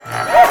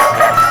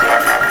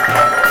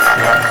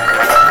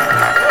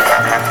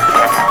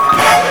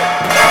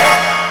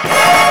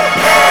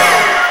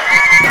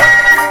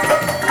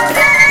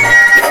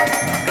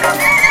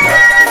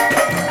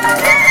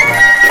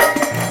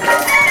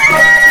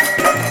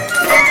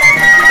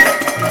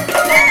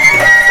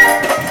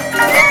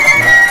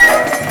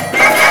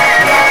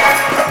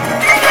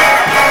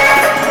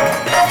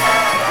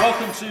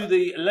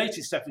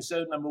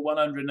episode, number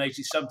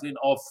 180 something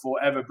of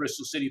Forever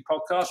Bristol City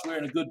podcast. We're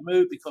in a good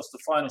mood because the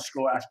final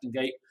score at Ashton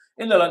Gate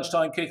in the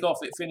lunchtime kickoff,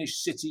 it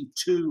finished City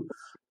 2,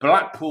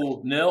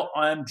 Blackpool 0.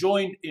 I am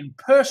joined in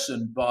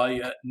person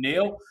by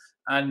Neil,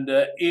 and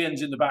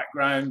Ian's in the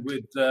background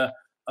with a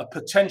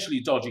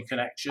potentially dodgy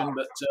connection,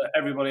 but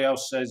everybody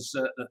else says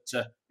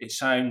that it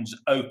sounds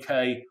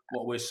okay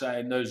what we're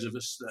saying, those of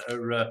us that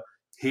are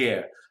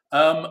here.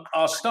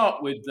 I'll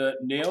start with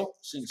Neil,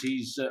 since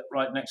he's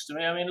right next to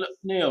me. I mean, look,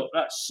 Neil,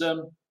 that's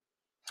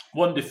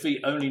one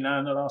defeat only now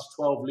in the last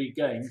 12 league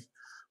games.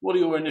 What are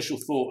your initial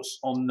thoughts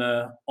on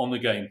the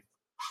game?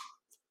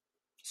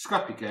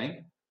 Scrappy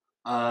game.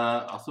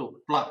 I thought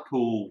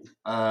Blackpool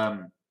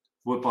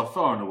were by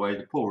far and away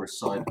the poorest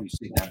side we've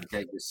seen out of the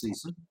gate this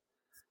season.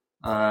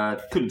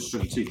 Couldn't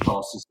string two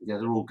passes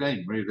together all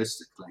game,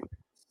 realistically.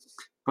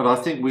 But I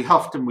think we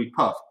huffed and we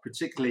puffed,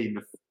 particularly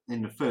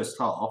in the first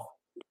half.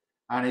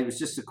 And it was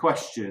just a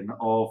question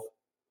of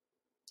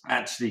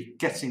actually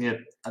getting a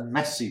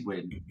messy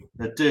win,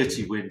 a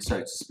dirty win, so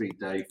to speak,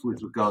 Dave,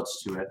 with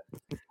regards to it.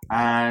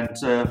 And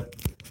the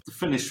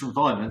finish from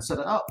Weimann set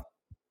it up.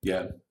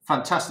 Yeah.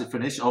 Fantastic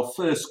finish. Our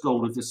first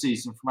goal of the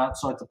season from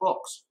outside the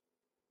box.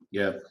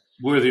 Yeah.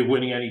 Worthy of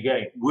winning any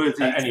game.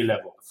 Worthy at any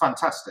level.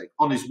 Fantastic.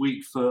 On his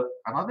weak foot.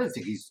 And I don't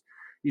think he's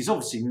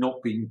obviously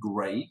not been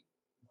great.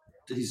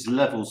 His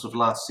levels of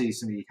last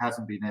season, he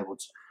hasn't been able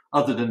to,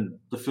 other than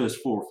the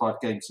first 4 or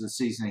 5 games of the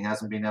season, he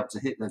hasn't been able to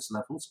hit those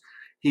levels.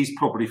 He's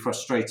probably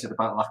frustrated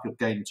about lack of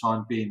game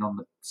time, being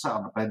sat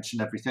on the bench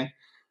and everything.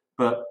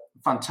 But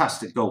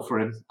fantastic goal for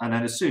him. And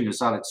then as soon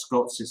as Alex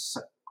Scott's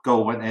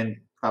goal went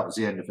in, that was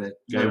the end of it.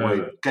 Game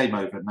over. Game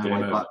over. No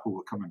way Blackpool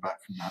were coming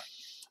back from that.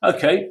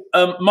 Okay.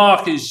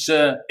 Mark is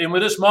in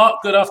with us.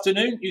 Mark, good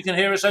afternoon. You can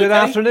hear us okay? Good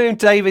afternoon,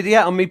 David.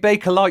 Yeah, on my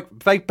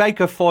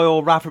Baker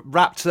foil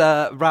wrapped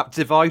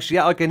device.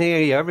 Yeah, I can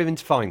hear you.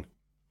 Everything's fine.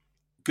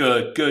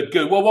 Good.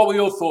 Well, what were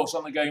your thoughts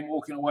on the game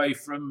walking away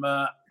from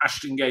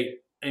Ashton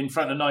Gate in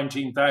front of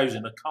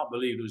 19,000? I can't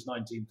believe it was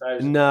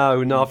 19,000.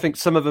 No. I think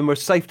some of them were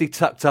safely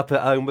tucked up at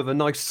home with a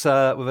nice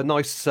cup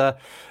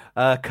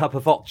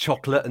of hot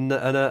chocolate and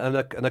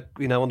a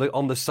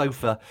on the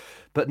sofa.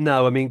 But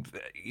no, I mean,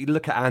 you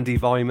look at Andy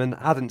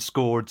Weimann, hadn't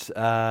scored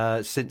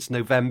since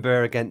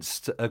November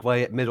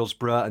away at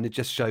Middlesbrough, and it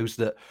just shows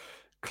that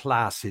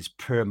class is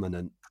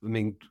permanent. I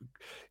mean,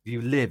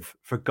 you live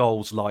for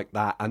goals like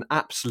that. An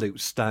absolute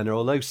stunner.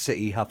 Although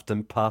City huffed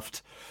and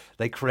puffed,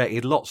 they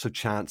created lots of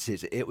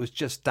chances. It was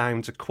just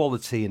down to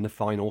quality in the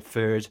final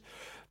third.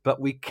 But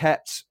we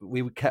kept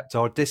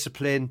our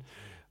discipline.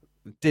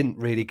 Didn't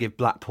really give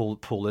Blackpool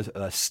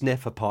a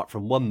sniff, apart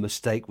from one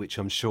mistake, which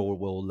I'm sure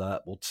will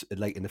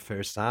late in the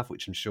first half,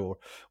 which I'm sure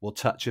we'll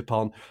touch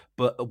upon.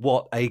 But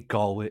what a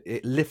goal!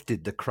 It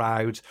lifted the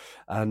crowd,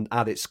 and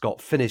Alex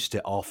Scott finished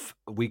it off.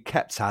 We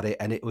kept at it,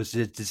 and it was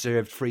a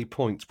deserved 3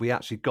 points. We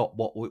actually got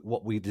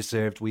what we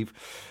deserved. We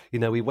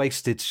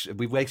wasted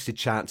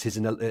chances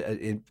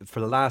for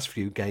the last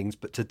few games,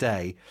 but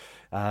today.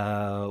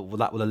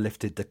 That will have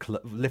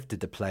lifted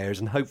the players,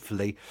 and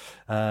hopefully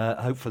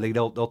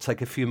they'll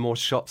take a few more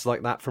shots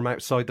like that from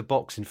outside the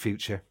box in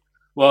future.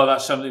 Well,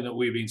 that's something that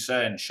we've been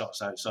saying,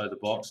 shots outside the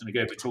box. And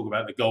again, we talk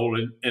about the goal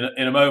in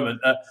a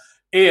moment.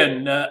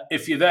 Ian,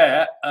 if you're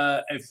there,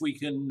 if we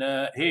can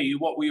hear you,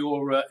 what were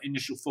your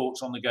initial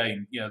thoughts on the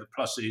game? You know, the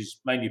pluses,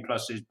 mainly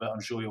pluses, but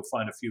I'm sure you'll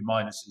find a few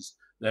minuses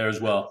there as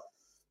well.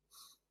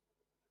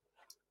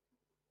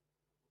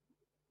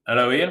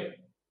 Hello, Ian?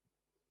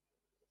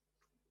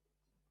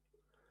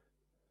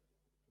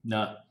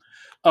 No.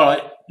 All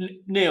right,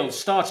 Neil.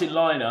 Starting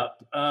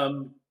lineup.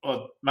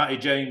 Matty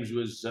James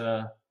was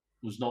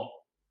not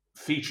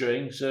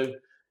featuring, so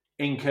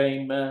in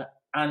came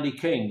Andy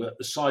King. But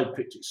the side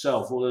picked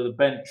itself, although the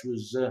bench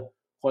was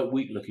quite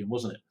weak looking,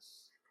 wasn't it?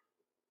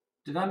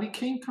 Did Andy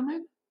King come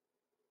in?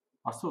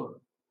 I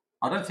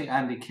don't think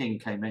Andy King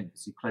came in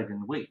because he played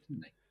in the week,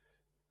 didn't he?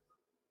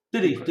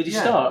 Did he? Did he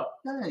start?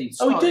 Yeah, he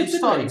started.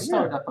 He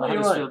started up at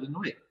Huddersfield in the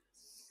week.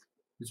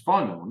 It's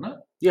final, wasn't it?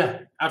 Yeah,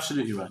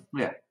 absolutely right.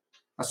 Yeah,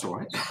 that's all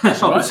right.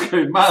 That's all right. I was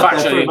going mad.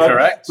 Factually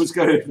incorrect. Was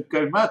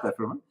going mad there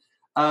for a moment.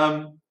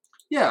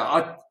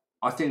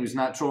 I think it was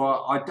natural.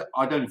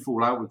 I don't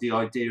fall out with the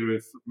idea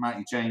of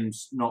Matty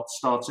James not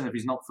starting if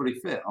he's not fully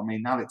fit. I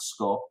mean, Alex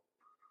Scott,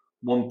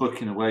 one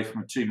booking away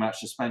from a 2-match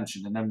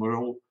suspension, and then we're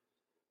in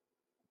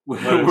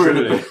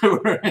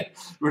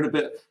a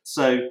bit.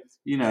 So,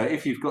 you know,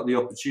 if you've got the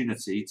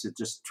opportunity to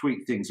just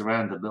tweak things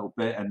around a little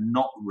bit and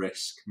not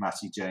risk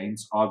Matty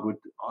James, I would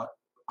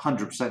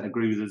 100%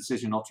 agree with the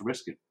decision not to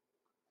risk him.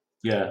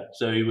 Yeah,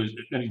 so he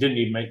didn't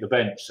even make the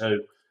bench. So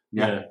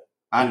yeah.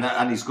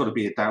 And he's got to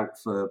be a doubt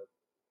for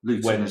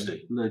Luton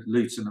Wednesday.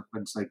 Luton at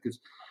Wednesday, because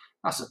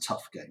that's a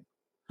tough game.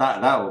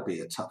 That will be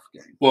a tough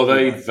game. Well,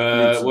 they've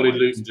what did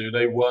Luton do?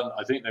 They won.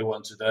 I think they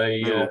won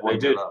today. They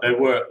did.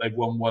 They've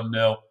won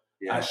 1-0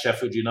 at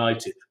Sheffield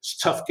United.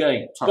 It's a tough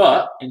game.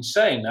 In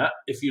saying that,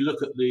 if you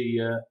look at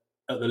the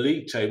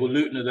league table,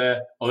 Luton are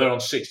there. Oh, they're on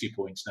 60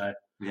 points now.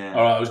 Yeah.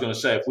 All right. I was going to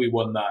say if we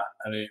won that,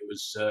 and it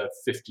was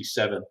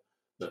 57.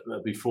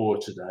 before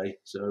today.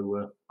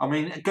 So I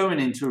mean, going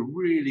into a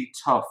really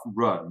tough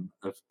run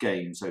of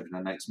games over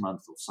the next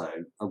month or so,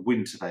 a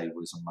win today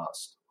was a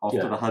must.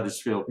 After the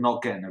Huddersfield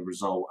not getting a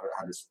result at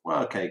Huddersfield,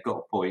 well, okay, got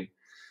a point,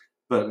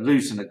 but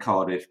losing at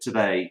Cardiff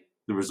today,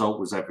 the result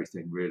was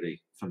everything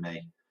really for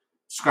me.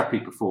 Scrappy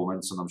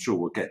performance, and I'm sure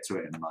we'll get to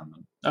it in a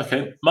moment.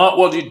 Okay, Mark,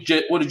 what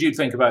did you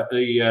think about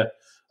the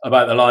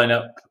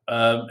lineup?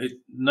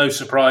 No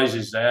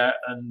surprises there,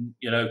 and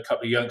a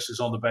couple of youngsters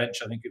on the bench.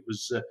 I think it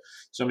was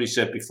somebody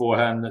said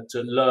beforehand that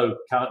Lowe,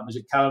 was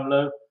it Callum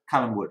Lowe?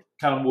 Callum Wood.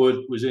 Callum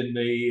Wood was in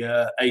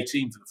the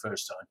 18 for the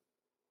first time.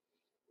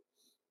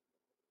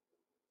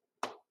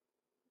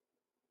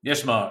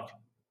 Yes, Mark.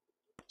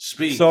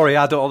 Speak. Sorry,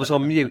 I was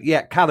on mute.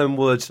 Yeah, Callum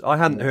Wood. I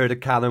hadn't heard of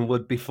Callum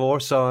Wood before,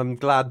 so I'm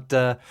glad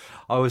I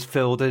was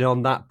filled in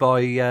on that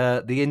by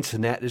the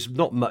internet. There's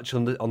not much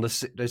on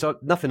the. There's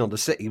nothing on the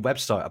City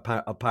website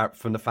apart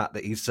from the fact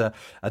that he's a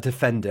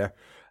defender.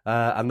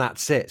 And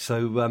that's it.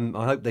 So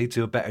I hope they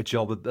do a better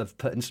job of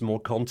putting some more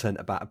content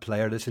about a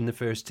player that's in the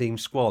first team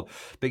squad.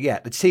 But yeah,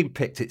 the team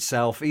picked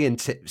itself. Ian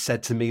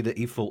said to me that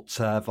he thought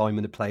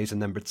Weimann would play as a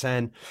number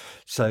 10.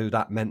 So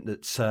that meant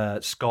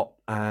that Scott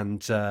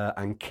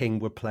and King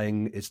were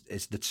playing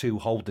as the two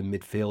holding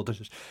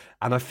midfielders.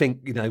 And I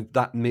think,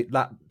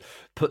 that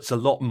puts a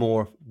lot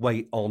more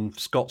weight on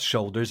Scott's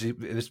shoulders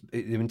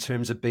in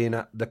terms of being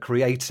the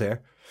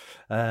creator.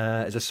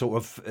 As a sort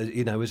of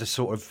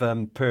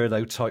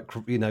Pirlo type,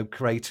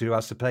 creator who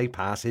has to play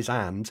passes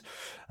and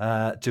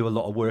do a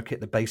lot of work at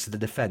the base of the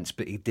defence.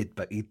 But he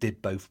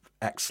did both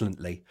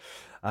excellently.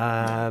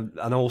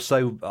 And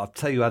also, I'll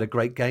tell you, had a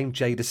great game.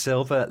 Jay Da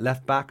Silva at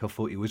left back. I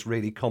thought he was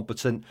really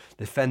competent,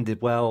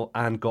 defended well,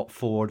 and got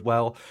forward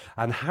well.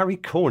 And Harry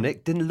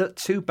Cornick didn't look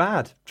too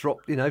bad.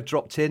 Dropped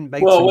in,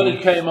 when he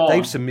came on,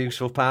 gave some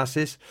useful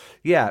passes.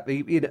 Yeah,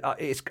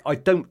 I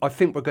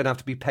think we're going to have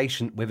to be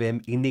patient with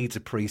him. He needs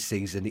a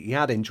pre-season. He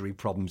had injury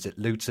problems at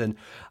Luton,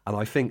 and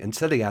I think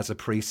until he has a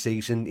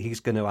pre-season, he's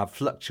going to have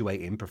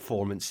fluctuating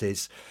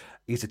performances.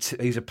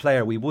 He's a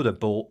player we would have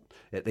bought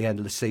at the end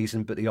of the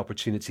season, but the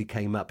opportunity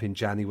came up in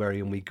January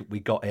and we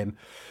got him.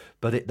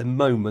 But at the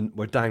moment,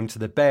 we're down to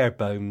the bare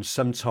bones.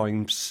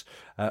 Sometimes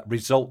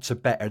results are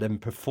better than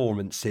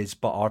performances,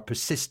 but our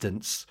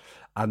persistence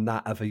and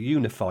that of a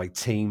unified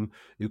team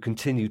who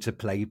continue to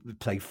play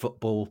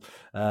football,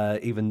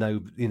 even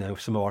though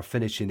some of our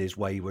finishing is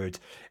wayward,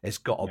 has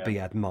got to be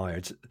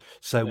admired.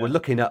 So we're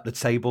looking up the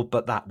table,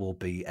 but that will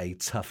be a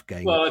tough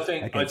game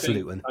against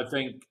Luton. I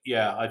think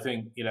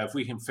if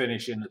we can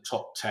finish in the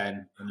top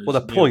 10. Well,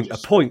 a point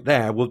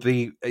there would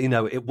be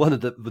one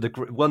of the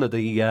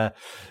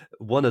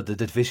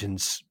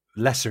division's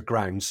lesser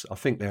grounds. I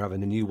think they're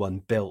having a new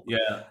one built.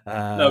 Yeah.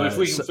 If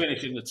we can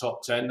finish in the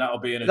top 10, that'll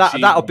be an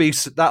achievement.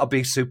 That'll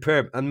be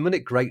superb. And wasn't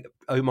it great,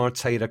 Omar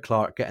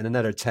Taylor-Clark getting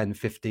another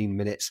 10-15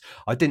 minutes?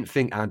 I didn't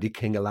think Andy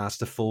King will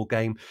last a full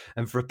game.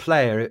 And for a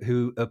player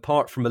who,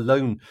 apart from a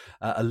loan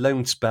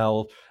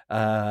spell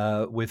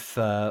with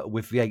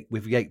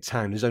Yate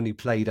Town, has only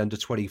played under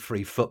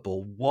 23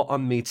 football, what a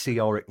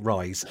meteoric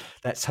rise.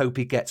 Let's hope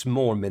he gets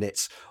more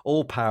minutes.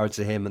 All power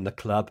to him and the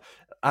club.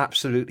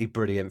 Absolutely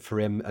brilliant for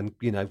him, and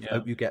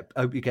hope you get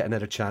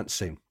another chance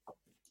soon.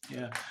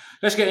 Yeah,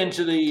 let's get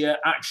into the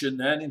action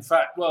then. In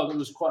fact, there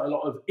was quite a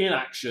lot of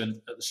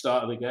inaction at the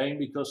start of the game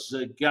because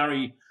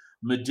Gary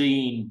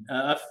Medine,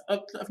 a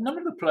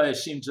number of the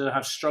players seem to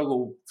have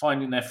struggled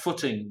finding their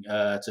footing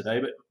today.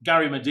 But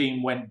Gary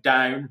Medine went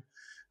down,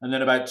 and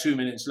then about 2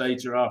 minutes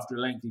later, after a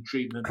lengthy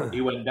treatment,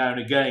 he went down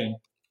again.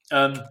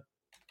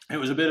 It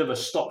was a bit of a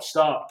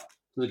stop-start to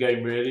the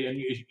game, really.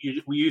 And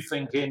were you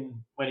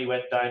thinking when he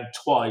went down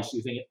twice,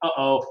 you're thinking,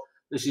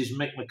 this is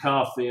Mick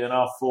McCarthy and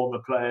our former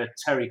player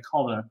Terry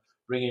Connor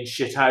bringing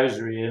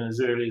shithousery in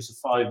as early as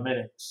 5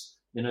 minutes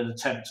in an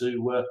attempt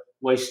to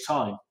waste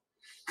time?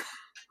 I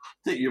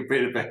think you're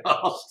being a bit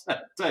harsh.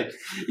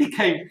 He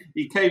came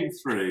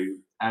through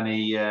and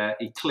he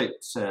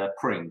clipped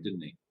Pring,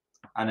 didn't he?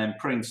 And then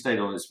Pring stayed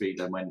on his feet,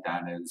 then went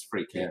down and it was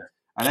free kick. Yeah.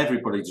 And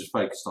everybody just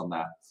focused on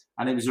that.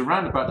 And it was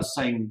around about the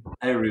same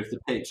area of the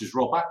pitch as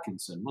Rob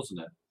Atkinson,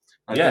 wasn't it?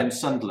 In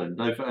Sunderland,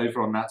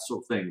 over on that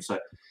sort of thing. So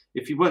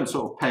if you weren't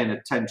sort of paying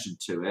attention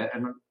to it,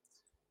 and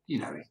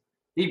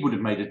he would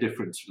have made a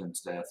difference for them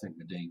today, I think,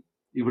 Medine.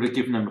 He would have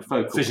given them a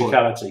focal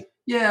physicality. Point.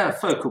 Yeah, a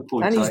focal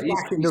point. And he's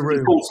back in the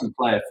room. He's an important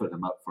player for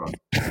them up front.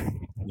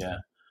 Yeah.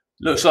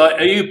 Looks like,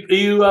 are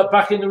you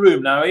back in the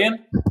room now, Ian?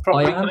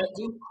 Properly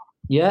connected?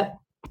 Yeah.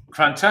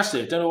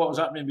 Fantastic. Don't know what was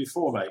happening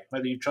before, mate.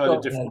 Maybe you tried a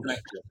different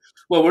connection.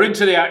 Well, we're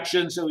into the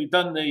action, so we've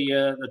done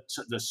the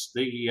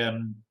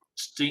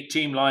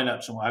team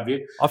lineups and what have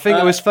you. I think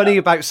it was funny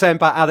about saying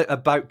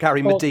about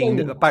Gary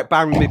Medine, about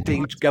Barry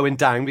Medine going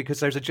down, because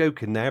there's a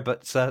joke in there.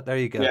 But there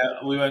you go. Yeah,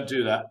 we won't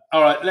do that.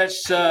 All right,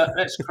 let's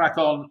crack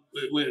on.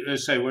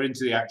 Let's say we're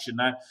into the action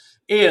now.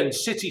 Ian,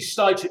 City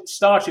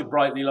started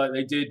brightly like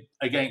they did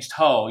against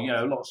Hull.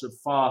 Lots of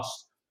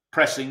fast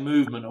pressing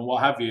movement and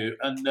what have you,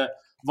 and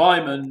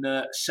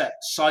Weimann set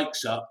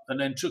Sykes up and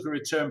then took a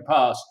return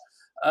pass.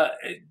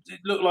 It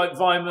looked like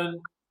Weimann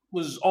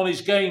was on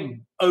his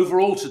game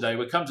overall today.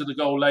 We'll come to the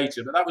goal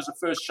later, but that was the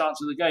first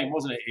chance of the game,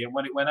 wasn't it, Ian,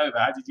 when it went over?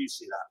 How did you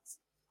see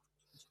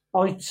that?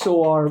 I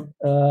saw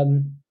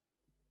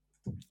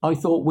I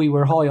thought we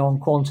were high on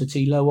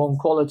quantity, low on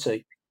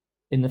quality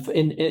in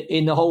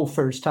the whole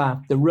first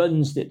half. The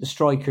runs that the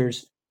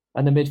strikers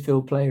and the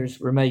midfield players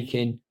were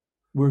making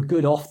were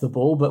good off the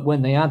ball, but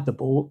when they had the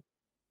ball,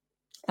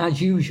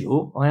 as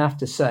usual, I have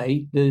to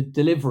say, the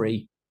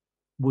delivery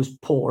was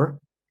poor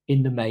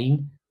in the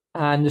main,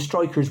 and the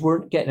strikers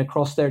weren't getting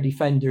across their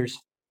defenders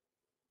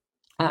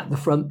at the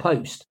front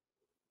post.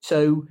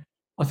 So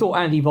I thought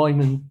Andy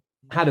Weimann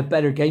had a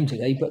better game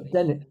today, but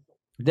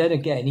then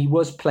again, he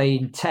was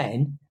playing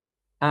 10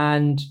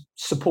 and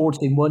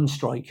supporting one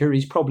striker.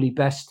 He's probably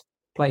best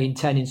playing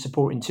 10 and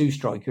supporting two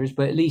strikers,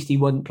 but at least he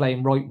wasn't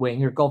playing right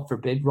wing or, God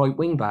forbid, right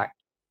wing back.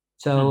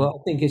 So I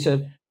think it's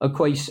a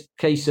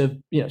case of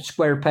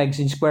square pegs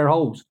in square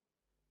holes.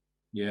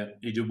 Yeah,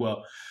 he did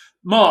well.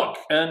 Mark,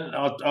 and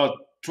I'll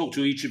talk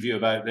to each of you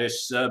about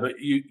this, but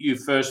you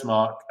first,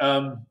 Mark.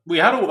 We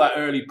had all that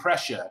early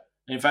pressure.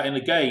 In fact, in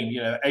the game,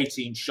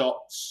 18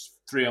 shots,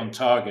 3 on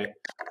target.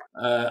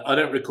 I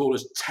don't recall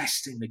us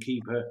testing the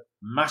keeper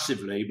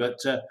massively, but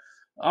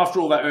after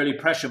all that early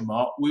pressure,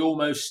 Mark, we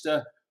almost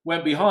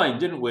went behind,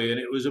 didn't we? And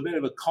it was a bit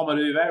of a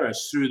comedy of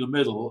errors through the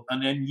middle.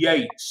 And then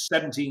Yates,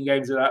 17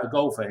 games without a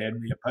goal for him,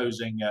 the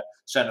opposing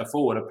centre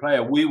forward, a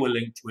player we were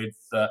linked with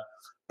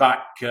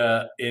back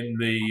in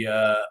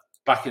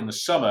the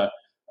summer.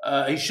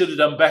 He should have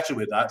done better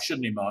with that,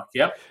 shouldn't he, Mark?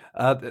 Yeah.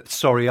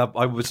 Sorry,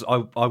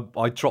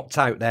 I dropped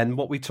out. Then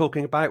what are we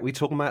talking about? We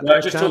talking about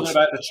just talking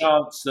about the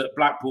chance that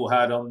Blackpool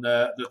had on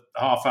the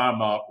half-hour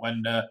mark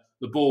when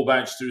the ball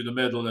bounced through the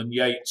middle and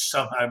Yates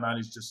somehow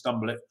managed to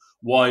stumble it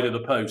wide of the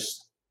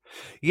post.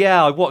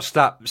 Yeah, I watched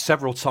that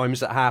several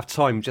times at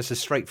half-time. Just a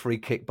straight free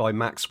kick by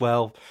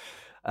Maxwell.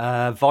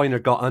 Viner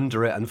got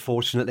under it,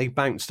 unfortunately,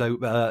 bounced out,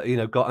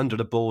 got under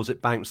the balls.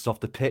 It bounced off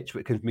the pitch,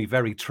 which can be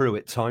very true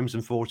at times,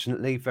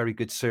 unfortunately. Very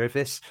good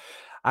service.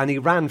 And he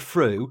ran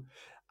through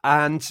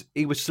and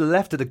he was to the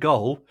left of the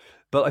goal,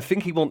 but I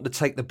think he wanted to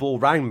take the ball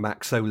round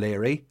Max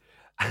O'Leary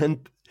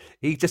and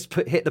he just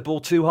hit the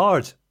ball too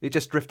hard. It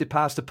just drifted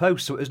past the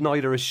post, so it was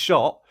neither a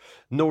shot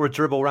nor a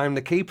dribble round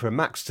the keeper.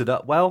 Max stood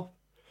up well,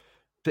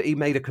 but he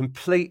made a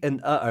complete and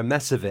utter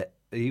mess of it.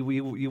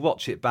 You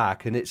watch it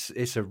back and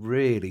it's a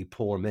really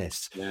poor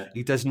miss. Yeah.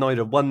 He does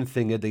neither one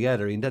thing or the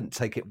other. He doesn't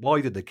take it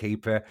wide of the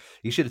keeper.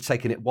 He should have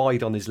taken it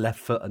wide on his left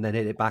foot and then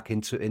hit it back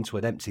into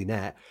an empty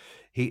net.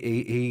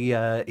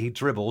 He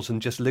dribbles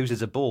and just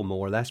loses a ball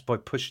more or less by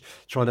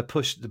trying to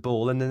push the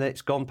ball, and then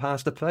it's gone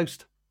past the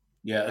post.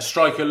 Yeah, a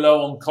striker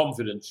low on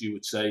confidence, you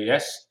would say,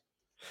 yes?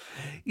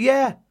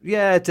 Yeah,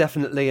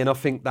 definitely. And I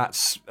think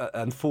that's,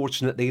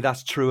 unfortunately,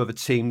 that's true of a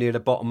team near the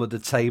bottom of the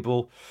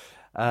table.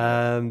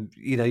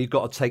 You've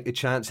got to take the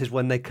chances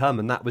when they come,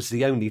 and that was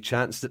the only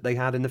chance that they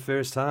had in the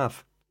first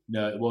half.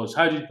 No, it was.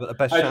 But the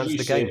best chance of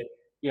the game.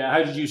 Yeah,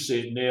 how did you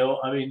see it, Neil?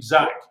 I mean,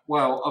 Zach.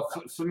 Well,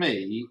 for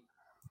me,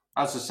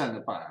 as a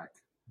centre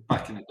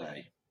back in the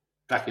day.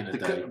 Back in the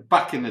day.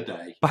 Back in the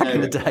day.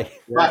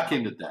 You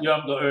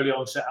haven't got early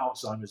onset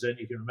Alzheimer's, then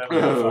you can remember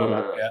how far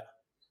back. Yeah.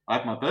 I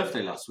had my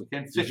birthday last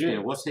weekend. 50. I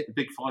was hit the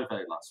big 5-8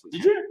 last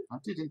weekend. Did you? I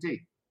did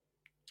indeed.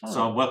 Oh.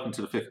 So I'm welcome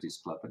to the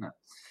 50s club, isn't it?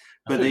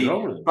 But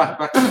the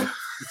back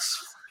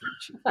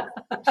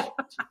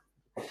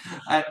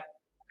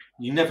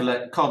you never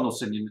let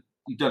Cardinalson.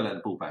 You don't let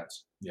the ball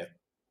bounce. Yeah.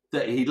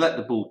 He let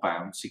the ball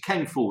bounce. He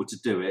came forward to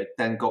do it,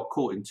 then got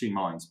caught in two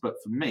minds. But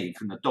for me,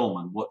 from the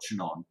Dolman watching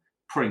on,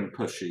 Pring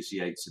pushes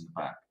Yates in the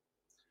back.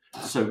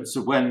 So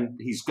when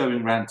he's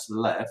going round to the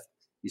left,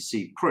 you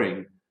see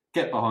Pring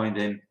get behind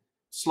him,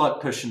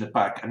 slight push in the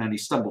back, and then he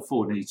stumbled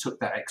forward and he took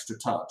that extra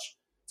touch.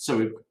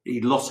 So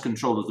he lost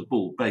control of the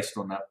ball based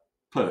on that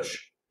push.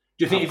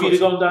 Do you think if he'd have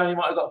gone down, he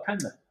might have got a pen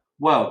there?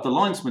 Well, the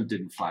linesman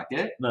didn't flag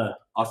it. No.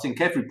 I think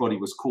everybody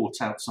was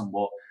caught out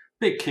somewhat.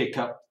 Big kick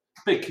up.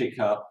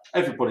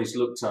 Everybody's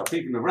looked up.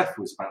 Even the ref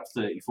was about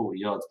 30, 40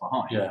 yards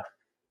behind. Yeah.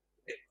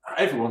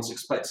 Everyone's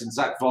expecting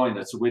Zach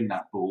Viner to win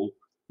that ball.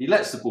 He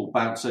lets the ball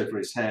bounce over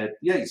his head.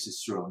 Yates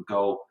is through on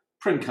goal.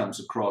 Pring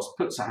comes across,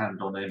 puts a hand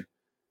on him.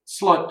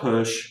 Slight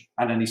push,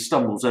 and then he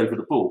stumbles over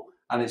the ball.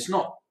 And it's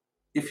not...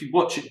 If you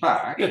watch it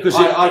back, because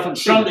I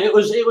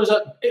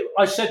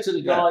said to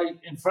the guy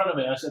in front of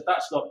me, I said,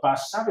 "That's got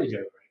Bas Savage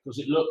over it," because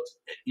it looked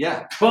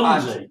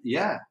clumsy.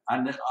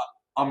 And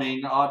I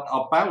mean,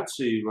 I'll bow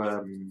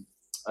to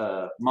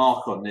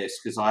Mark on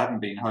this because I haven't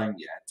been home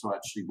yet to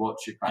actually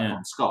watch it back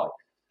on Sky.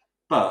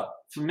 But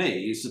for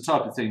me, it's the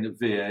type of thing that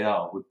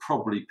VAR would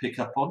probably pick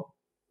up on.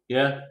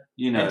 Yeah,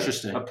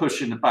 interesting. A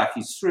push in the back,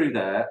 he's through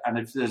there, and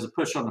if there's a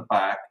push on the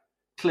back,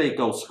 clear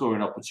goal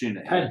scoring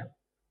opportunity.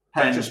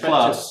 Pen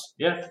plus,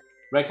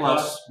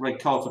 red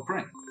card for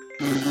Pring.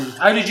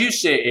 How did you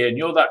see it, Ian?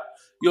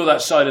 You're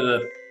that side of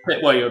the pit,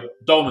 well, you're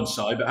Dolman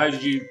side, but how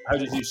did you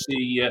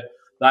see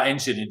that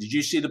incident? Did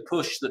you see the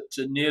push that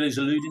Neil is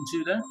alluding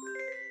to there?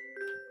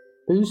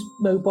 Whose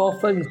mobile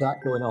phone is that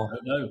going on? I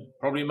don't know,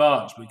 probably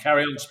Mark's, but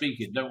carry on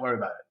speaking. Don't worry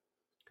about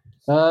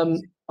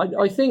it.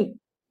 I think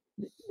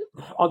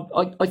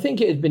I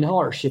think it had been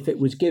harsh if it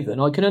was given.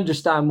 I can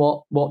understand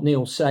what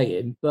Neil's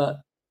saying,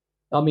 but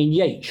I mean,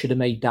 Yates should have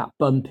made that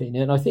bump in.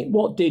 And I think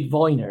what did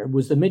Viner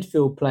was the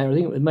midfield player, I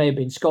think it may have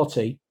been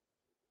Scotty,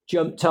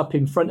 jumped up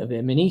in front of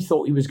him and he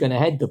thought he was going to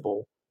head the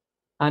ball.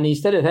 And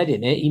instead of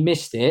heading it, he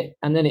missed it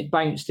and then it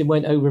bounced and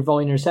went over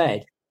Viner's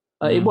head.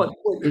 Any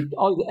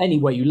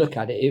way you look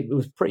at it, it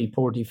was pretty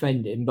poor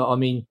defending. But I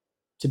mean,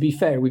 to be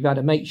fair, we've had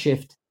a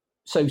makeshift,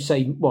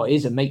 it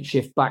is a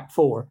makeshift back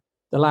four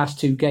the last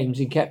 2 games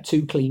and kept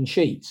 2 clean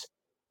sheets.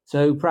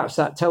 So perhaps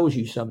that tells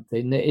you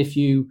something, that if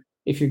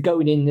you're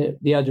going in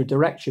the other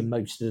direction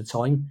most of the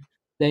time,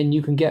 then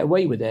you can get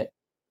away with it.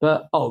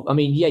 But,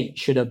 Yates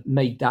should have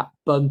made that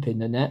bump in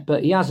the net,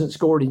 but he hasn't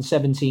scored in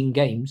 17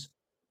 games.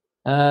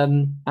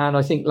 And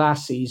I think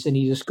last season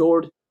he'd have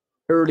scored.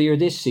 Earlier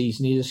this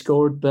season he'd have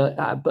scored, but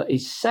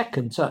his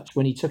second touch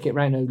when he took it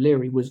round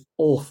O'Leary was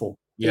awful.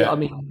 Yeah. I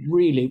mean,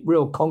 really,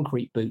 real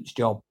concrete boots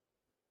job.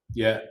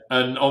 Yeah,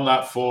 and on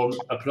that form,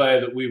 a player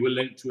that we were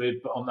linked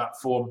with, but on that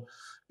form,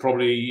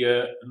 probably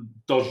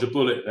dodged a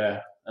bullet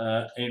there.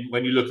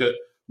 When you look at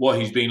what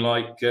he's been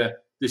like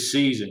this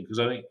season, because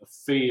I think a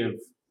fee of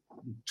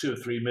 2 or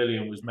 3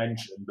 million was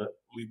mentioned, but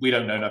we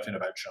don't know nothing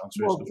about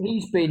transfers. Well,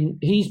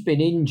 he's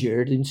been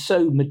injured, and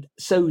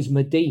so's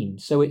Medine.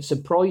 So it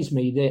surprised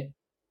me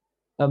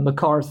that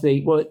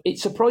McCarthy. Well, it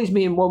surprised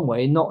me in one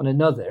way and not in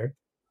another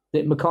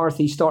that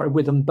McCarthy started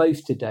with them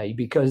both today,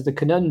 because the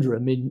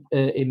conundrum in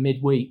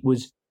midweek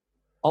was,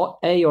 are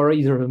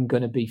either of them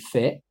going to be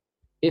fit?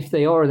 If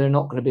they are, they're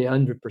not going to be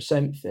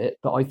 100% fit.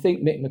 But I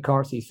think Mick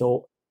McCarthy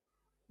thought,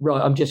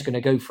 right, I'm just going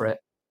to go for it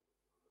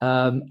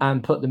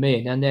and put them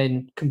in. And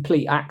then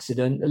complete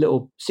accident,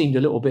 seemed a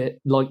little bit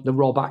like the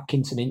Rob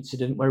Atkinson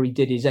incident where he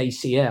did his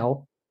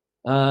ACL.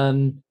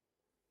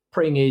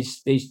 Pring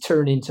is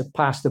turning to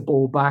pass the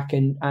ball back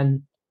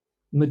and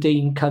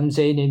Medine comes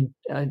in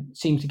and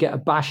seems to get a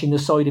bash in the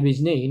side of his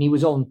knee, and he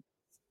was on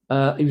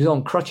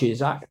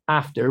crutches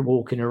after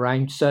walking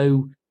around.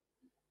 So,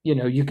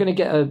 you're going to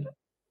get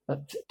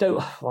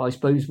I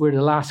suppose we're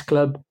the last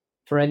club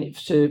for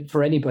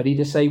anybody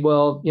to say,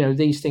 well,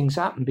 these things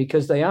happen,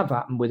 because they have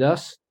happened with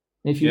us.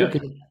 And if you look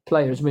at the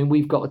players, I mean,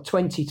 we've got a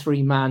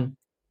 23-man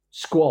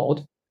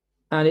squad,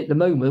 and at the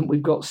moment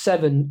we've got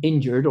 7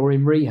 injured or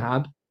in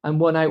rehab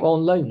and 1 out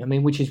on loan. I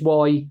mean, which is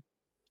why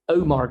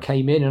Omar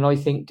came in and I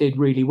think did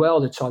really well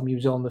the time he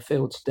was on the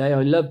field today.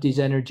 I loved his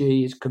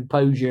energy, his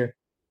composure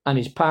and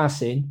his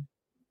passing.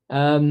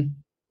 And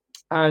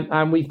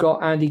we've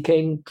got Andy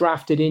King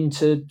drafted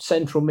into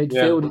central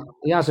midfield. Yeah.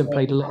 He hasn't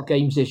played a lot of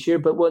games this year,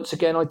 but once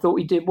again, I thought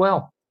he did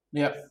well.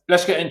 Yeah.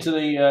 Let's get into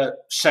the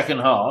second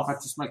half. I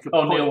just make a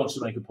point. Neil wants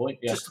to make a point.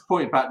 Yeah. Just a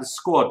point about the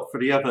squad for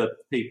the other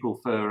people,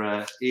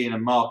 for Ian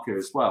and Marco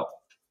as well.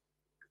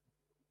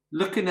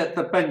 Looking at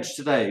the bench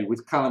today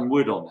with Callum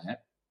Wood on it,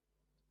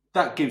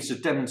 that gives a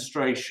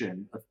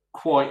demonstration of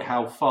quite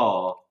how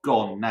far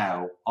gone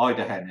now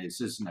Idahen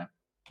is, isn't it?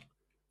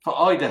 For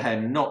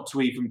Idahen not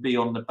to even be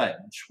on the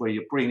bench, where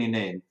you're bringing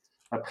in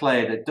a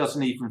player that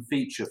doesn't even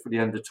feature for the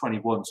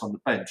under-21s on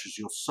the bench as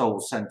your sole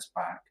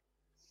centre-back,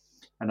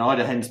 and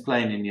Idahen's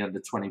playing in the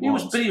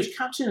under-21s. But he was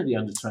captain of the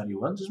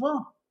under-21s as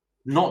well.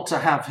 Not to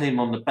have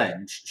him on the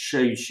bench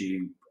shows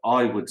you,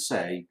 I would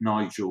say,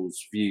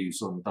 Nigel's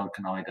views on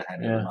Duncan Idahen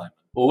at the moment.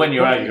 Well, when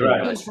you're out, you're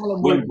out.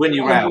 When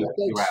you're out,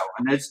 you're out.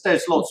 And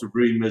there's lots of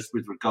rumours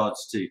with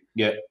regards to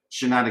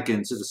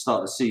shenanigans at the start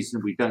of the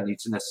season we don't need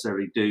to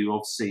necessarily do.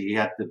 Obviously, he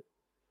had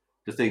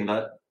the thing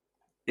that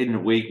in the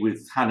week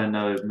with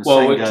Hanano and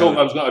Masengo.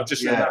 I've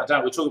just written that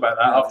down. We'll talk about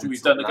that after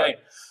we've done the game.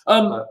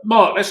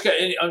 Mark, let's get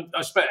in. I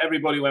expect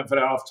everybody went for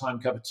their half-time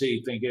cup of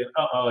tea thinking,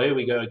 here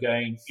we go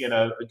again.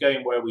 A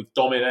game where we've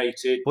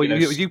dominated. Well,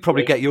 you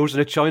probably get yours in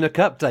a China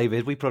Cup,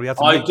 David. We probably have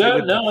to. I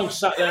don't know. I'm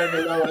sat there in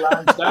the lower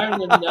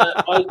Lansdowne and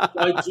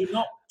I do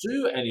not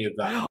do any of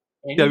that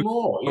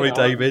anymore. Sorry,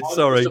 David.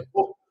 Sorry.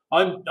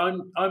 I'm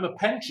a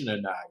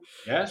pensioner now.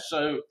 Yeah,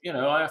 so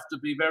I have to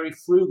be very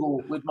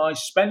frugal with my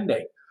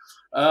spending.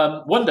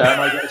 One day I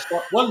might get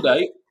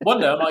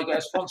I might get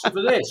a sponsor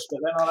for this, but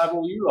then I'll have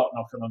all you lot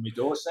knocking on my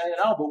door saying,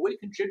 but we're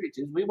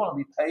contributors, we want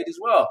to be paid as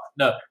well.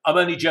 No, I'm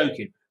only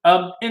joking.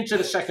 Into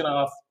the second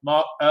half,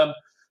 Mark,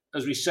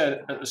 as we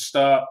said at the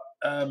start,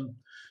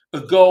 a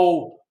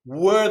goal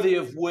worthy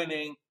of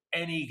winning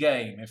any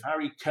game. If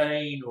Harry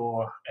Kane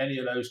or any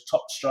of those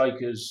top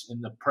strikers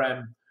in the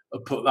Prem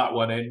have put that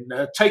one in,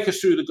 take us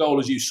through the goal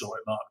as you saw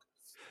it, Mark.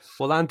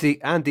 Well,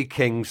 Andy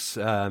King's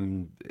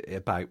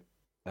about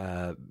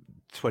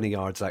 20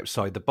 yards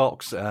outside the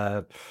box.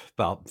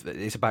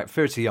 It's about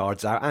 30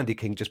 yards out. Andy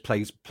King just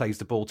plays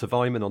the ball to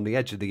Weimann on the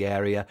edge of the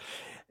area.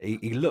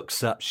 He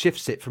looks up,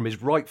 shifts it from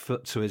his right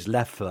foot to his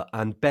left foot,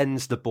 and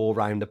bends the ball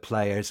round the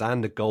players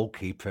and the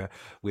goalkeeper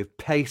with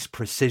pace,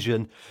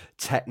 precision,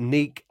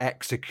 technique,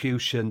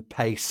 execution,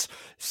 pace,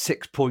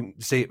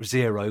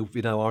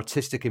 6.00,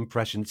 artistic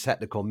impression,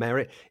 technical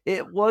merit.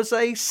 It was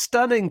a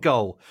stunning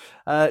goal.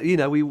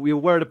 We were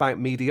worried about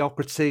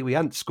mediocrity. We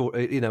hadn't scored,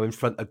 in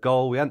front of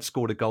goal. We hadn't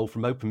scored a goal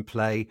from open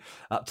play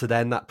up to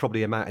then. That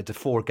probably amounted to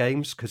 4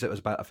 games, because it was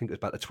about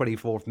the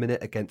 24th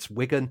minute against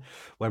Wigan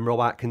when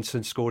Roy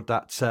Atkinson scored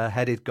that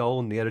headed goal,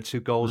 and the other 2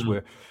 goals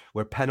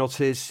were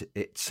penalties.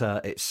 It's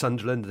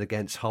Sunderland and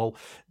against Hull.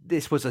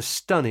 This was a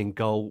stunning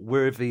goal,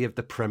 worthy of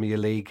the Premier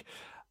League.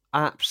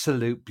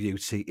 Absolute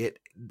beauty.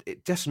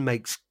 It just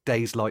makes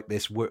days like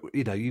this work.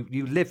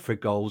 You live for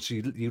goals.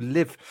 You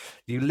live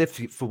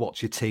for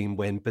watch your team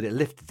win. But it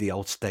lifted the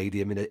old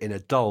stadium in a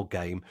dull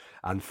game.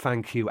 And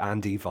thank you,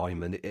 Andy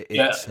Weimann.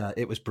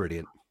 It was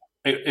brilliant.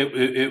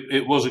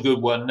 It was a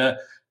good one.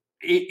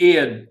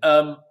 Ian,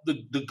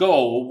 the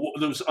goal.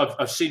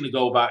 I've seen the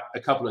goal back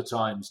a couple of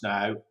times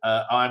now.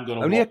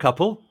 A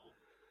couple.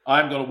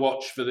 I'm going to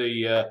watch for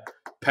the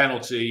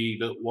penalty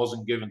that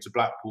wasn't given to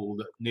Blackpool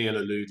that Neil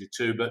alluded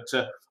to. But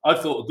I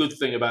thought a good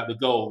thing about the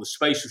goal, the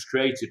space was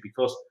created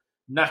because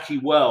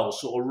Nahki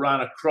Wells sort of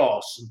ran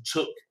across and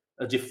took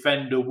a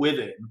defender with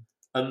him,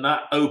 and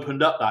that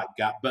opened up that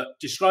gap. But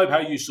describe how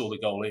you saw the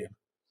goal, Ian.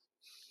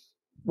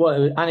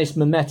 Well, Anis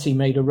Mehmeti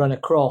made a run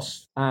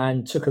across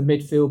and took a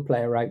midfield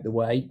player out the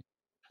way.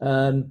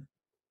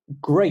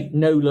 Great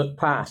no-look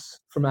pass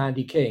from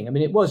Andy King. I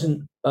mean, it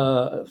wasn't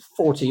a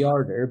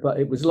 40-yarder, but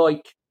it was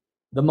like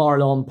the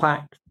Marlon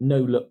Pack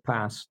no-look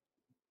pass.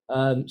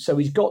 So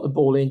he's got the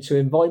ball into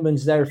him.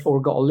 Weimann's therefore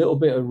got a little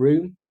bit of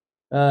room,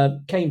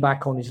 came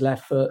back on his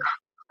left foot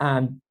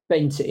and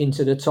bent it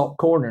into the top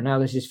corner. Now,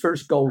 this is his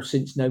first goal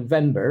since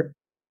November,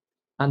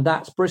 and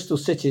that's Bristol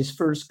City's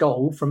first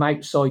goal from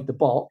outside the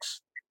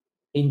box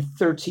in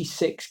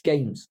 36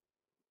 games.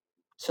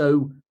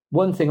 So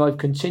one thing I've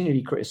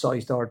continually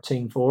criticised our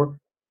team for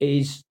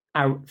is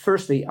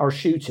firstly, our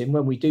shooting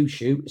when we do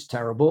shoot is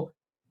terrible,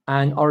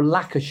 and our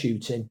lack of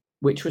shooting,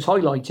 which was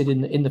highlighted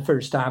in the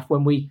first half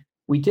when we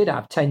did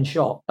have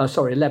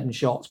 11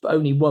 shots, but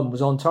only 1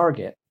 was on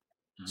target.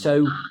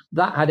 So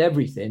that had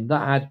everything.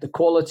 That had the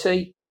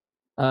quality,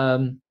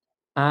 and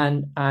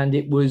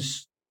it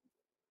was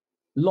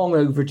long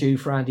overdue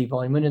for Andy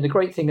Weimann. And the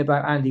great thing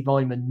about Andy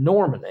Weimann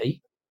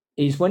normally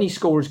is when he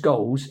scores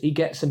goals, he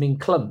gets them in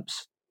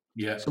clumps.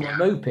 Yeah. So I'm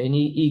hoping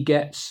he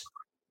gets,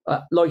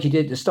 like he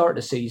did at the start of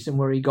the season,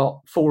 where he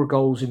got 4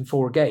 goals in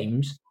 4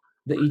 games,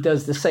 that he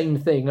does the same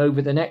thing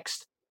over the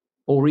next,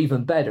 or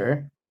even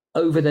better,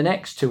 over the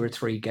next 2 or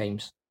 3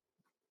 games.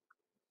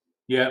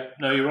 Yeah,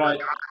 no, you're right.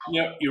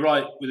 You're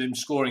right with him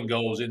scoring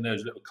goals in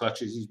those little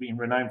clutches. He's been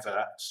renowned for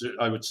that. So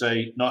I would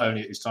say not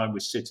only at his time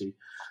with City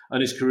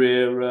and his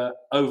career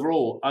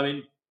overall. I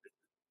mean,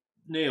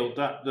 Neil,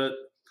 the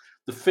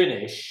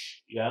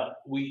finish. Yeah,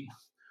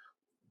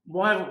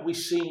 why haven't we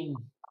seen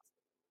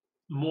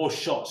more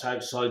shots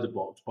outside the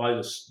box by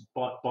us?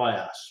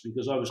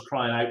 Because I was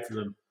crying out for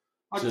them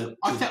to do it.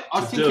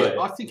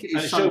 I think it is.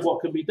 And it showed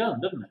what can be done,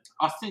 doesn't it?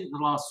 I think the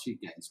last few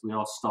games we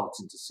are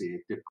starting to see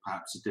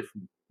perhaps a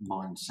different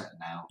mindset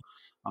now.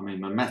 I mean,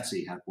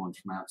 Mehmeti had one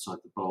from outside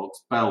the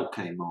box. Bell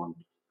came on,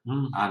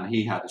 and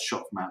he had a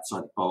shot from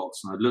outside the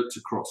box. And I looked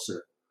across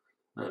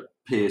at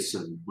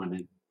Pearson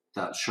winning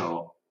that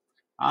shot,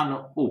 and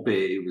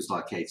albeit it was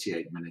like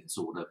 88 minutes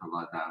or whatever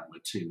like that, and we're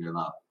 2-0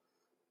 up.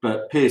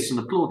 But Pearson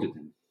applauded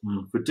him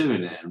for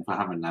doing it and for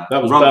having that.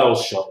 That was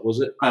Bell's shot,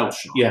 was it? Bell's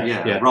shot,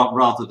 yeah.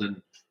 Rather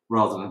than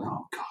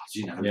oh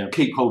God,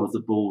 keep hold of the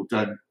ball,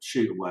 don't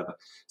shoot or whatever.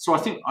 So I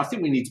think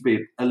we need to be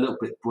a little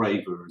bit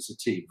braver as a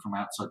team from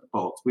outside the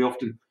box. We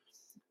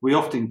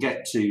often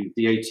get to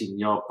the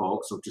 18-yard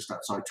box or just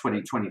outside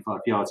 20, 25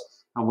 yards,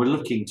 and we're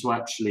looking to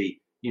actually,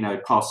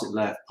 pass it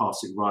left, pass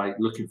it right,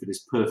 looking for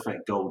this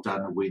perfect goal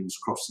down the wings,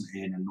 crossing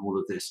it in, and all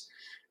of this.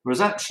 Whereas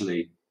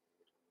actually,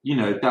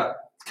 that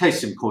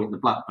case in point, the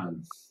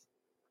Blackburn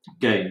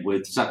game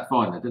with Zach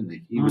Viner, didn't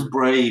he? He was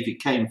brave. He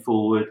came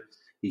forward.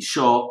 He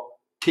shot.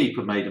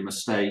 Keeper made a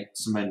mistake.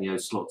 Semenyo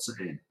slots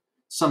it in.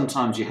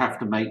 Sometimes you have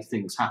to make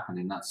things happen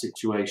in that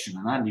situation.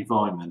 And Andy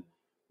Weimann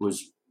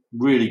was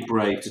really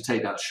brave to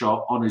take that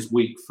shot on his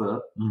weak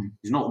foot.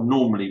 He's not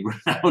normally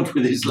renowned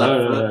with his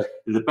left foot.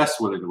 He's the best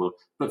one in the world.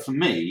 But for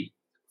me,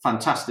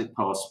 fantastic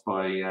pass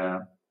by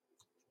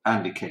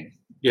Andy King.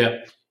 Yeah.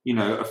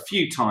 A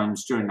few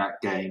times during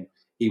that game,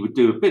 he would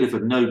do a bit of a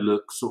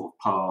no-look sort of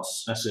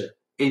pass. That's it.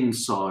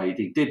 Inside.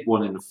 He did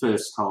one in the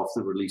first half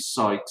that released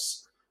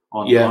Sykes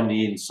on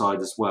the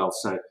inside as well.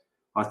 So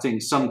I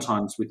think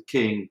sometimes with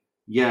King,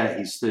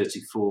 he's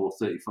 34,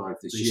 35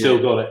 this year. He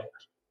still got it.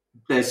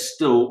 There's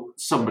still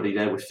somebody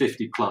there with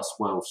 50-plus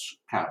Welsh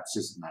caps,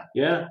 isn't there?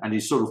 Yeah. And you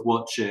sort of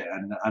watch it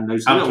and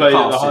those and little played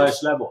passes. At the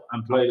highest level.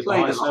 And played at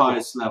the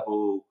highest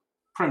level.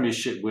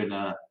 Premiership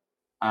winner.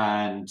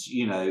 And,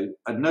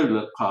 a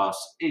no-look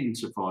pass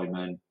into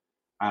Weimann.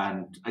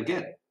 And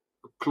again,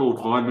 Claude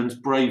Vyman's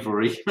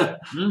bravery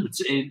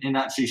in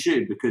actually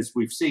shooting, because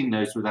we've seen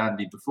those with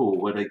Andy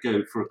before where they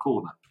go for a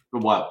corner.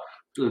 Well,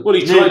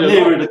 he tried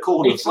nearer the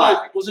corner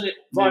flag. Wasn't it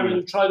Vyman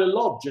who tried a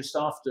lob just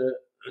after?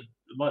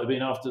 It might have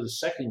been after the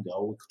second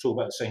goal. We'll talk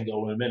about the second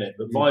goal in a minute.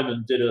 But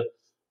Vyman did a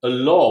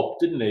lob,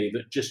 didn't he?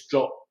 That just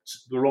dropped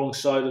the wrong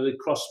side of the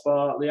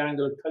crossbar, the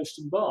angle of post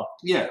and bar.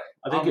 Yeah,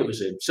 I think it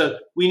was him. So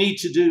we need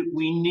to do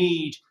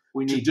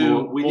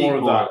more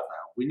of that.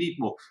 We need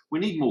more. We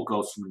need more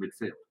goals from the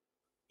midfield.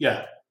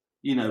 Yeah.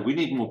 We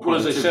need more. Well,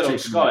 as I said on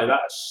Sky,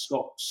 that's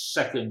Scott's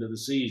second of the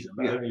season,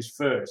 but only his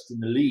first in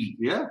the league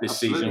this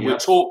season. We'll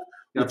talk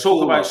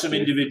about some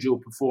individual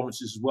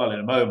performances as well in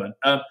a moment.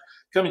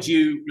 Coming to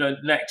you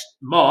next,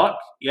 Mark.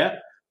 Yeah.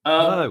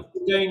 Hello.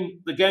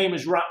 The game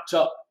is wrapped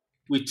up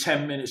with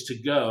 10 minutes to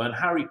go, and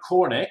Harry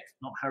Cornick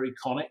had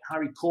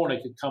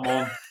come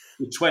on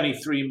with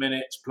 23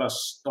 minutes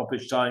plus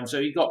stoppage time, so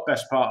he got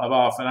best part of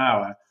half an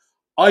hour.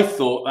 I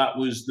thought that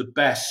was the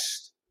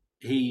best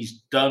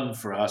he's done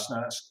for us.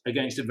 Now that's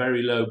against a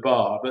very low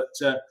bar, but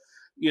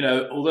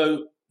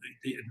although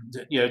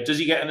does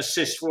he get an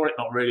assist for it?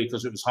 Not really,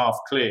 because it was half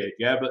cleared.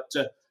 Yeah, but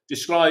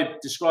describe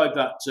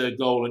that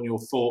goal and your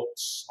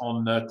thoughts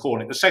on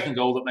Cornick, the second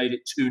goal that made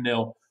it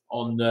 2-0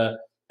 on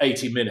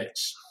 80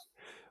 minutes.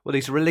 Well,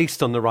 he's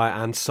released on the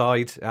right-hand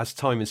side as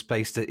time and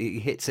space. He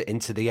hits it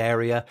into the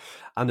area,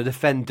 and the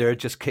defender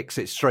just kicks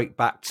it straight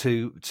back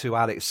to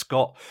Alex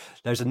Scott.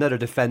 There's another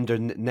defender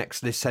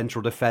next to this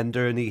central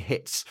defender, and he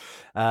hits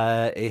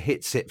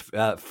it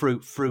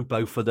through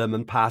both of them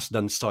and past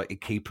an unsighted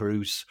keeper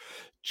who's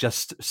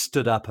just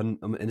stood up and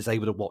is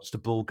able to watch the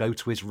ball go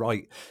to his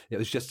right. It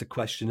was just a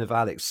question of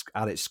Alex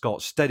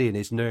Scott steadying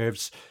his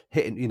nerves,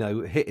 hitting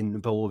the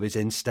ball with his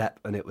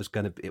instep, and it was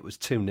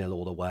 2-0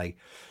 all the way.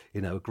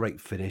 A great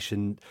finish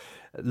and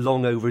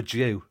long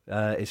overdue.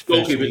 His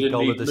first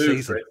goal of the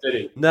season. It, did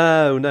he?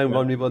 No,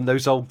 one of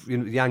those old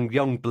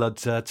young blood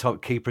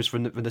type keepers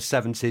from the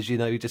 70s.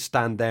 You just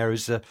stand there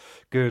as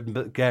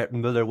Gerd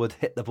Muller would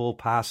hit the ball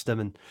past him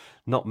and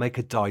not make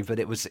a dive, but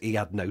he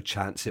had no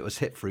chance. It was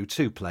hit through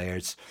two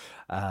players,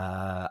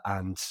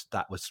 and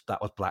that was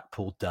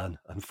Blackpool done.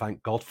 And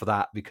thank God for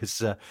that,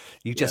 because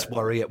you just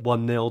worry at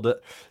 1-0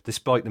 that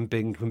despite them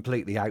being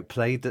completely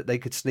outplayed, that they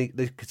could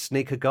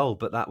sneak a goal.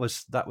 But that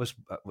was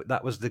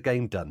the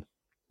game done.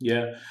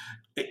 Yeah,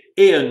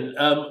 Ian,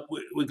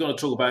 we're going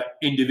to talk about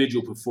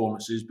individual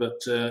performances, but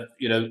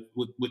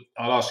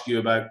I'll ask you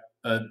about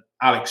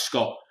Alex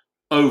Scott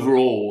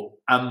overall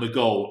and the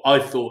goal. I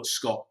thought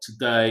Scott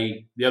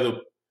today, the other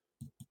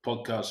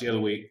podcast the other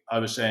week, I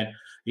was saying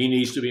he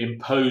needs to be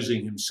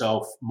imposing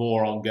himself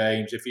more on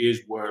games if he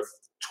is worth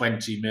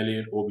 20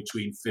 million or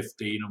between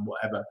 15 and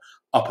whatever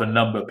upper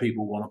number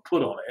people want to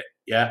put on it.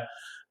 Yeah,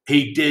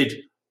 he did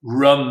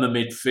run the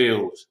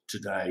midfield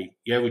today.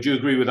 Yeah, would you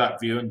agree with that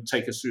view and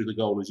take us through the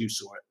goal as you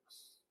saw it?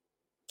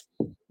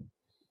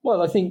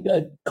 Well, I think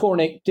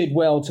Cornick did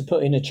well to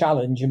put in a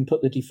challenge and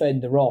put the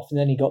defender off, and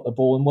then he got the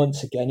ball, and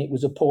once again it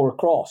was a poor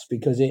cross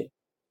because it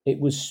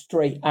was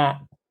straight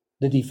at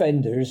the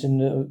defenders,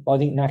 and I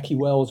think Nahki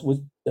Wells was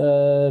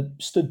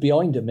stood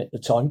behind him at the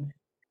time,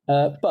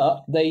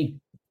 but they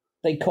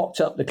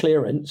cocked up the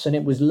clearance and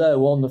it was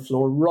low on the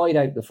floor, right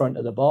out the front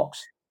of the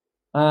box.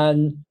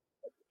 And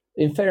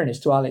in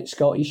fairness to Alex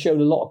Scott, he showed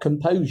a lot of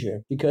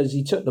composure because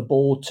he took the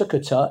ball, took a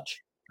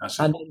touch,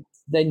 and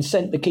then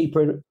sent the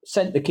keeper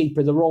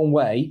the wrong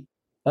way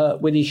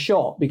with his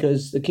shot,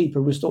 because the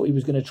keeper thought he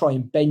was going to try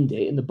and bend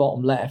it in the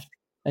bottom left,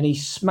 and he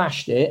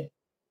smashed it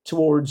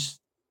towards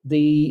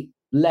the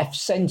left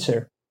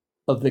centre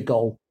of the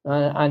goal,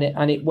 and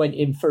it went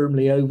in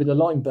firmly over the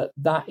line. But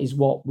that is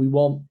what we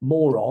want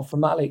more of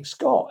from Alex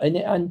Scott,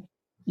 and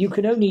you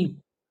can only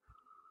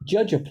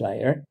judge a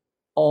player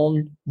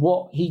on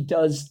what he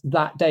does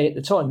that day at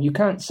the time. You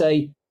can't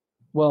say,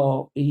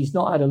 well, he's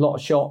not had a lot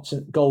of shots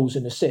and goals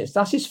and assists.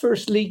 That's his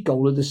first league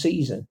goal of the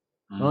season,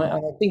 right?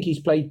 And I think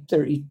he's played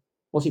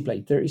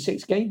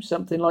 36 games,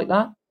 something like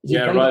that.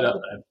 Right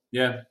up there.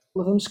 Yeah.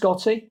 With him,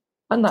 Scotty.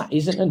 And that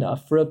isn't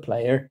enough for a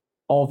player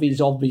of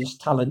his obvious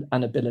talent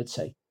and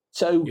ability.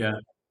 So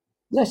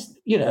let's,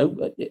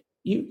 you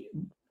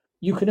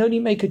can only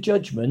make a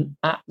judgment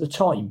at the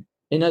time.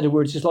 In other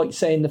words, it's like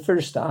saying the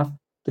first half,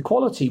 the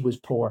quality was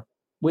poor.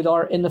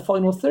 In the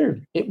final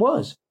third, it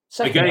was.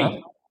 Second half,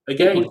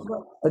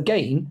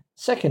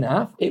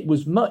 it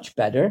was much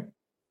better,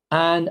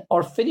 and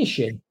our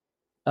finishing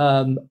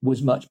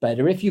was much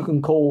better. If you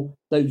can call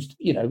those,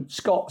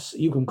 Scott's,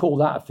 you can call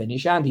that a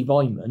finish. Andy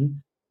Vyman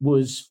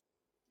was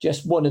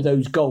just one of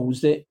those goals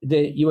that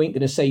you ain't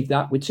going to save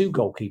that with two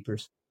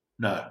goalkeepers.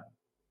 No,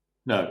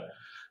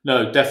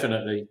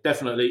 definitely.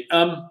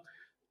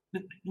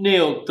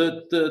 Neil,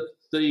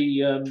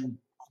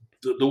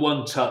 the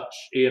one touch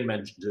Ian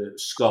mentioned,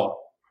 Scott,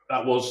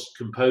 that was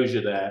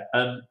composure there,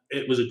 and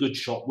it was a good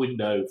shot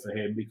window for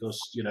him because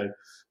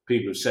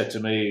people have said to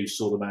me who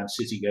saw the Man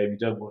City game, you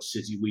don't watch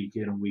City week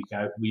in and week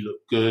out. We look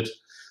good.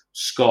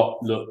 Scott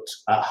looked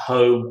at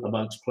home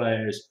amongst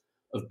players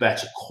of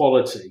better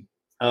quality.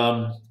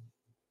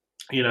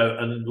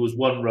 and there was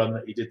one run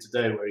that he did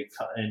today where he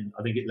cut in.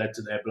 I think it led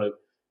to their bloke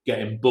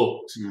getting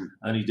booked,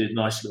 and he did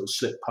nice little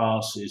slip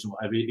passes and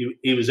whatever.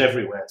 He was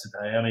everywhere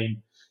today. I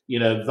mean,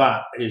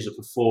 that is a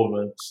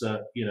performance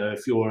that,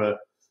 if you're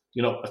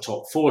not a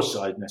top 4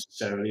 side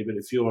necessarily, but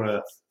if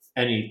you're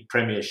any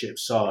Premiership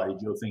side,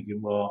 you're thinking,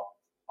 well,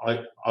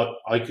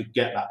 I could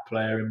get that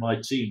player in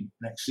my team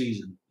next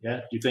season. Yeah,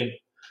 do you think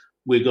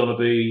we're going to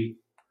be,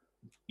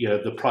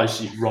 the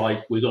price is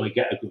right? We're going to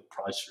get a good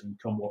price for him,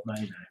 come what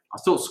may. Now, I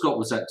thought Scott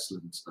was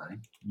excellent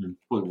today.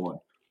 Point 1.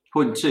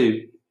 Point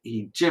 2.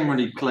 He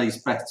generally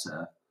plays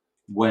better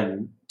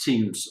when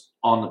teams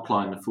aren't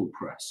applying the full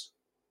press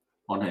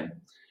on him.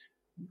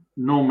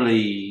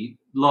 Normally,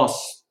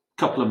 last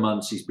couple of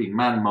months, he's been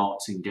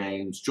man-marked in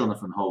games.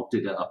 Jonathan Holt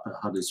did it up at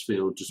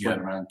Huddersfield, just went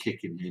around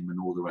kicking him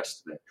and all the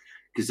rest of it,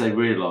 because they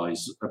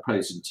realise,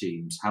 opposing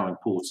teams, how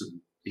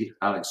important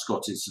Alex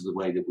Scott is to the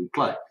way that we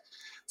play.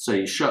 So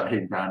you shut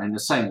him down in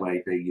the same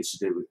way they used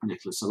to do with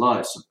Nicholas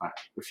Eliasson back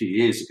a few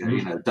years ago,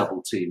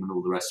 double team and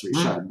all the rest of it.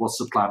 Showing what's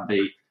the plan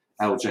B?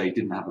 LJ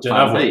didn't have a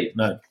plan B.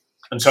 No.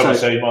 And some would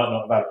say he might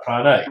not have had a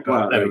plan A. But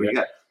well, there we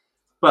go.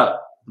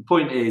 But the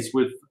point is,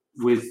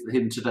 with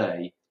him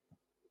today,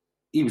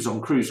 he was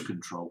on cruise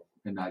control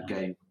in that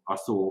game. I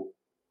thought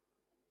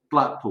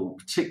Blackpool,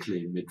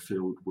 particularly in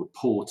midfield, were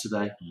poor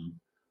today.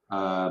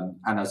 And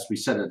as we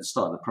said at the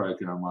start of the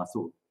programme, I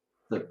thought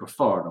that by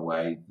far and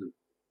away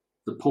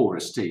the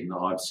poorest team that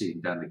I've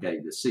seen down the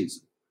gate this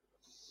season.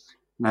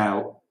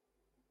 Now,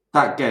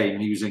 that game,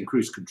 he was in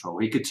cruise control.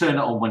 He could turn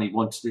it on when he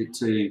wanted it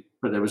to,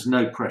 but there was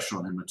no pressure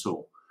on him at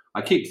all.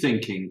 I keep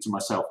thinking to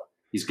myself,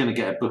 he's going to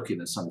get a booking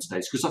at some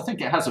stage, because I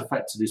think it has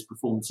affected his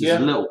performances a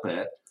little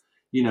bit.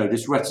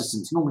 This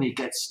reticence. Normally he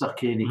gets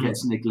stuck in, he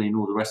gets niggly and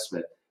all the rest of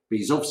it. But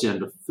he's obviously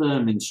under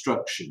firm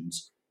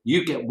instructions.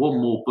 You get one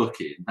more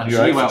booking, that's you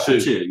out for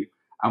 2,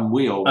 and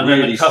we are and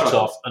really then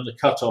the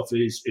cut-off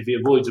is if he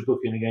avoids a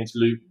booking against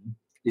Luton.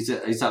 Is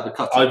that the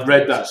cut-off? I've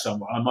read that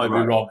somewhere. I might be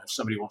wrong if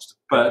somebody wants to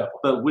pick up.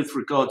 But with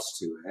regards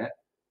to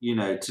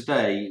it,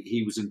 today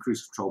he was in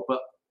cruise control.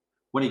 But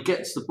when he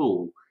gets the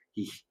ball,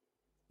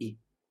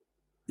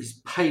 his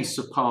pace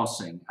of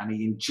passing, and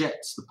he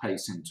injects the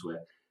pace into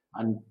it.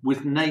 And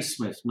with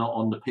Naismith not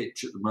on the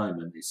pitch at the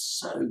moment, is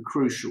so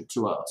crucial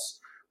to us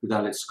with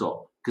Alex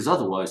Scott, because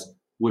otherwise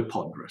we're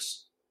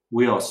ponderous.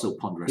 We are still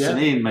ponderous. And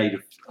Ian made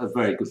a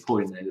very good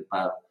point there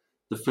about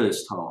the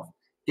first half.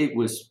 It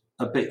was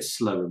a bit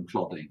slow and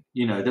plodding.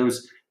 There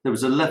was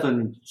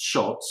 11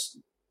 shots,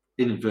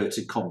 in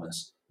inverted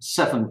commas,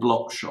 7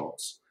 block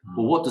shots.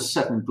 Well, what does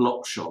 7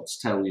 block shots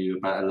tell you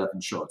about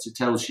 11 shots? It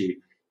tells you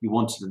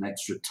wanted an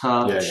extra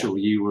touch, or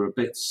you were a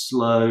bit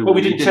slow. Well,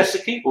 we didn't test the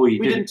keeper. We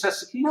didn't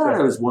test the keeper. No,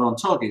 there was one on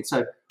target.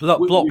 So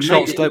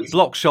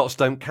block shots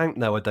don't count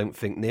now. I don't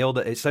think, Neil.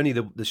 That it's only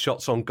the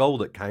shots on goal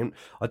that count.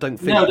 I don't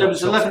think. No, there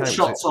was 11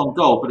 shots on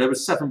goal, but there were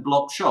 7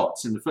 block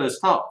shots in the first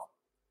half.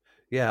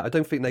 Yeah, I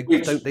don't think they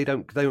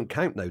don't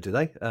count though, do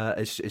they?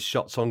 As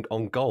shots on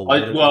goal.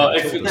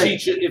 If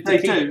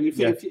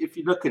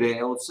you look at it,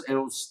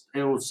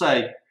 it'll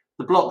say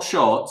the block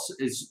shots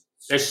is.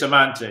 It's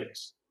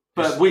semantics.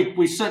 But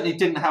we certainly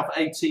didn't have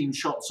 18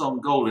 shots on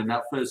goal in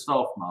that first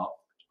half, Mark.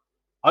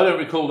 I don't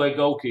recall their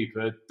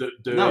goalkeeper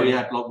doing... No, he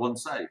had like 1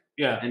 save.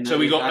 Yeah, so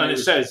we got, and it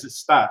says the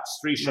stats,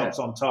 3 shots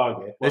on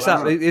target.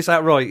 Well, is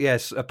that right?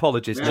 Yes,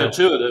 apologies. Yeah.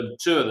 So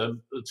two of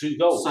them, 2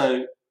 goals.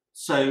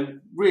 So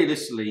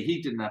realistically,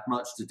 he didn't have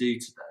much to do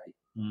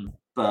today.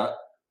 But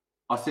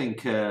I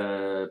think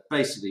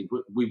basically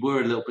we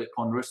were a little bit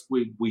ponderous.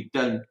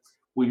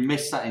 We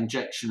missed that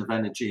injection of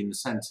energy in the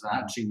centre that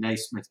actually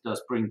Naismith does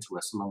bring to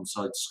us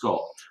alongside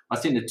Scott. I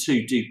think the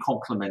two do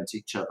complement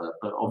each other,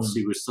 but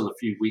obviously we're still a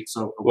few weeks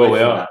away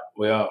from that.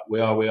 We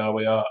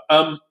are.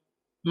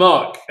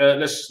 Mark,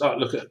 let's start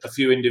look at a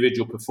few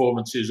individual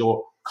performances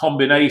or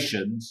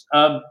combinations.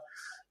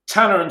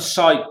 Tanner and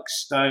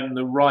Sykes down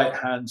the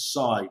right-hand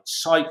side.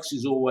 Sykes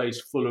is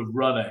always full of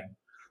running,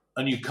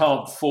 and you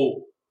can't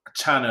fault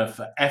Tanner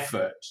for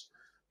effort.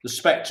 The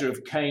spectre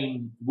of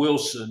Kane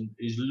Wilson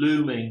is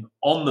looming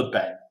on the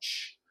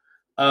bench.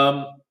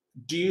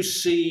 Do you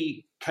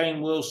see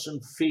Kane Wilson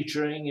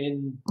featuring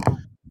in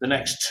the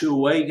next 2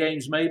 away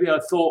games? Maybe I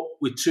thought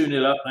with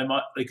 2-0 up,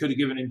 they could have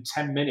given him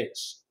 10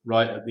 minutes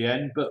right at the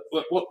end. But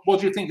what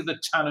do you think of the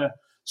Tanner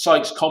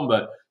Sykes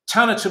combo?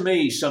 Tanner to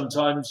me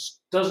sometimes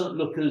doesn't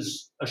look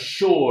as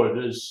assured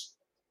as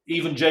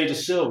even Jay Da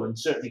Silva and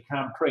certainly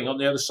Cam Pring on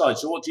the other side.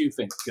 So what do you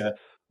think?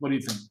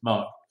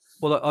 Mark?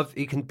 Well,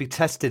 he can be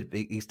tested.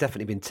 He's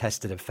definitely been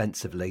tested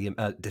defensively,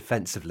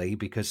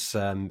 because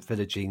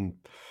Philogene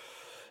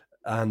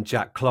and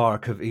Jack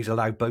Clark he's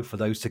allowed both of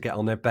those to get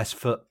on their best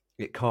foot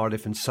at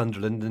Cardiff and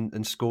Sunderland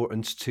and score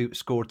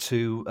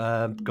 2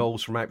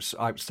 goals from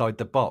outside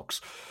the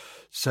box.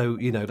 So,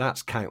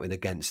 that's counting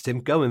against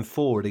him. Going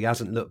forward, he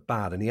hasn't looked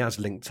bad, and he has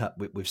linked up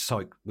with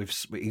Sykes.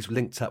 He's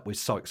linked up with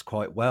Sykes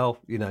quite well,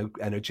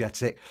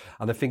 energetic.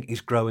 And I think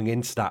he's growing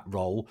into that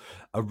role,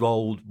 a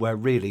role where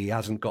really he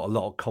hasn't got a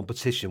lot of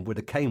competition. With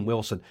a Kane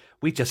Wilson,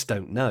 we just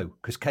don't know,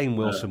 because Kane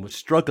Wilson was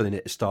struggling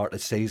at the start of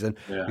the season.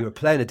 Yeah. We were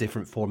playing a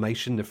different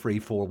formation, the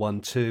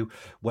 3-4-1-2,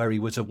 where he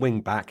was a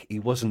wing back. He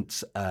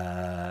wasn't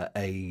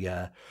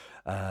a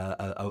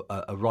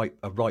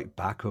right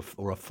back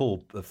or a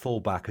full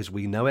back as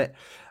we know it.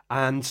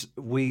 And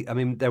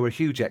there were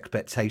huge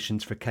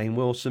expectations for Kane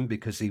Wilson,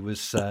 because he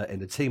was in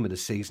the team of the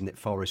season at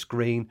Forest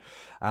Green.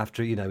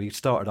 After, he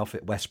started off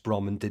at West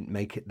Brom and didn't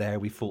make it there.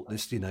 We thought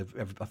this,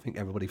 I think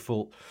everybody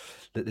thought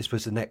that this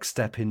was the next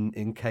step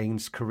in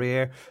Kane's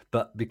career.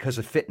 But because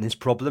of fitness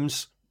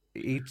problems,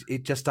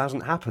 it just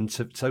hasn't happened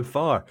so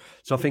far.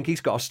 So I think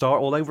he's got to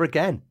start all over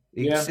again.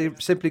 He's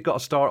simply got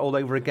to start all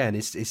over again.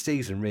 His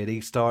season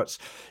really starts.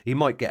 He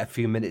might get a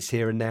few minutes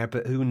here and there,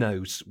 but who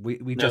knows?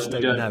 We just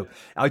don't know.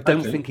 I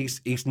don't think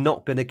he's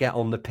not going to get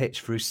on the pitch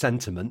through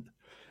sentiment.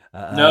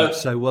 No.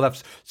 So we'll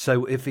have.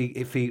 So if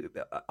he,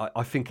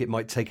 I think it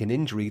might take an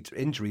injury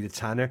to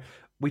Tanner.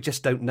 We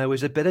just don't know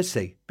his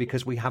ability,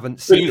 because we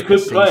haven't seen. But you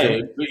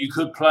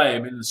could play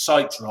him in the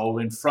Sykes role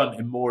in front,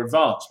 in more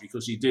advanced,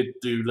 because he did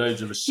do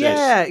loads of assists.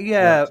 Possibly.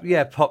 But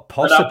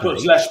that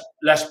puts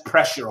less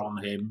pressure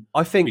on him.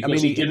 I think.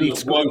 He didn't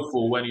look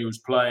woeful when he was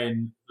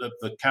playing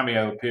the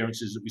cameo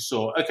appearances that we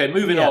saw. Okay,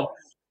 moving on.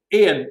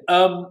 Ian,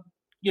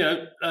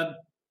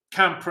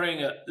 Cam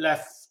Pring at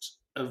left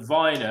of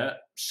Viner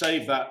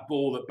saved that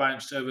ball that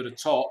bounced over the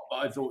top.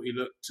 But I thought he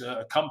looked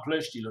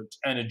accomplished. He looked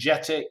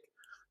energetic.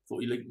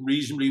 Thought he looked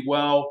reasonably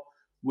well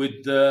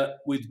with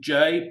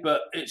Jay,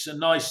 but it's a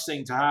nice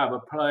thing to have a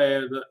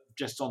player that,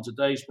 just on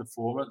today's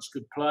performance,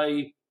 could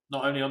play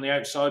not only on the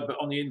outside but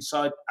on the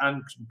inside,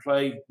 and can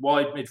play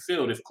wide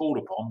midfield if called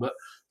upon. But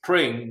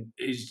Pring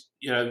is,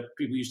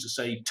 people used to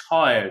say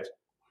tired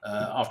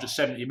after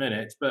 70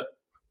 minutes, but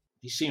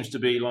he seems to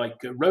be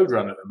like a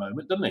roadrunner at the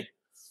moment, doesn't he?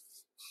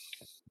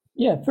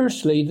 Yeah,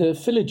 firstly, the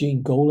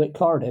Philogene goal at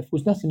Cardiff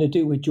was nothing to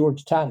do with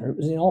George Tanner. It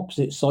was on the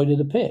opposite side of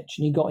the pitch.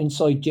 And he got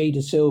inside Jay Da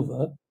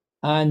Silva,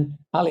 and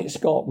Alex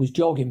Scott was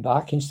jogging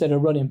back instead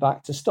of running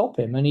back to stop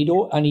him. And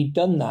he'd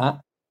done that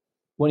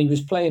when he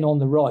was playing on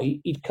the right.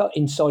 He'd cut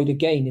inside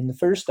again in the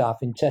first half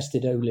and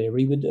tested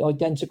O'Leary with the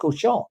identical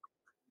shot.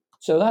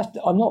 So I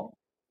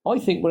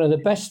think one of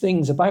the best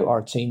things about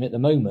our team at the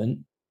moment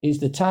is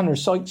the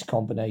Tanner-Sykes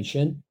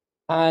combination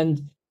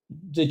and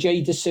the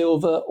Jay Da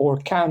Silva or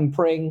Cam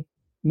Pring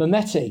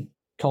Mehmeti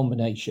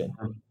combination.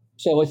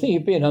 So I think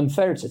it'd be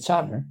unfair to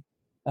Tanner.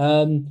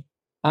 I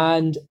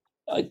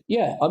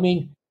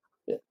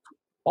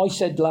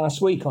said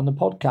last week on the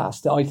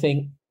podcast that I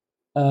think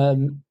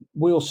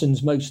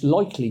Wilson's most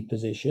likely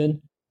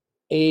position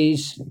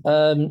is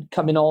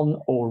coming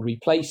on or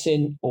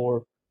replacing,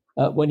 or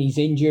when he's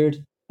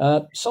injured,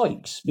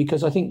 Sykes,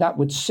 because I think that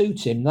would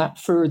suit him, that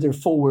further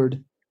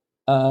forward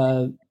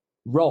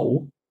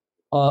role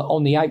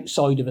on the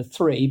outside of a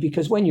 3,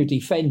 because when you're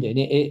defending,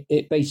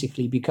 it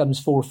basically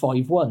becomes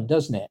 4-5-1,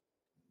 doesn't it?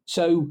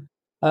 So,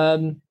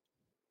 I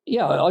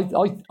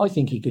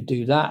think he could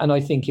do that, and I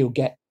think he'll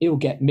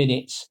get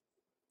minutes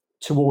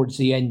towards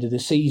the end of the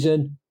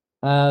season.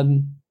 But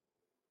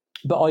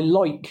I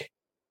like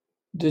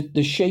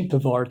the shape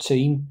of our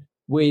team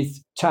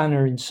with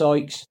Tanner and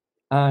Sykes,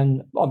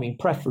 and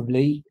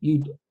preferably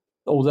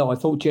although I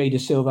thought Jay Da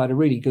Silva had a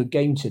really good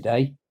game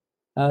today,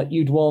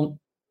 you'd want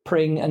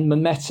Pring and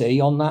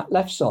Mehmeti on that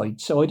left side.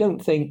 So I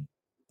don't think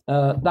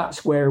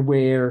that's where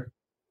we're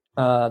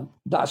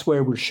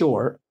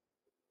short.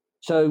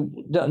 So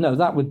no,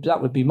 that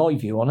would be my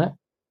view on it.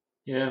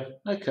 Yeah.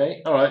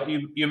 Okay. All right.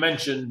 You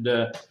mentioned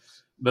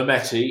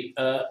Mehmeti.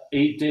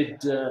 He did,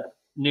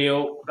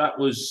 Neil. That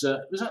was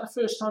that the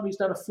first time he's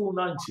done a full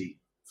 90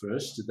 for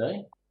us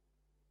today?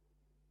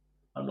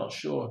 I'm not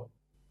sure.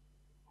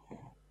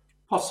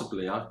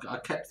 Possibly. I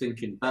kept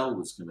thinking Bell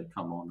was going to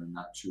come on and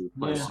actually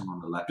replace him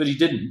on the left. But he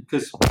didn't.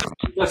 Because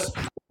he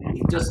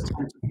does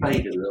tend to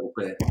fade a little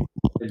bit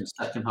in the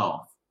second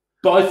half.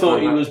 But I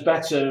thought he was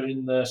better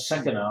in the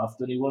second half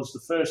than he was the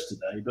first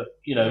today. But,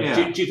 do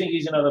you think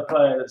he's another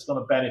player that's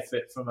going to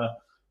benefit from a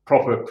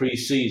proper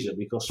pre-season?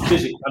 Because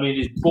his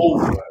ball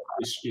work,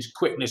 his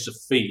quickness of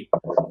feet,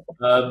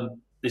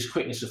 is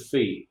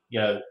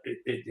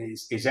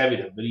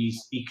evident. But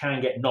he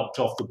can get knocked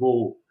off the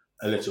ball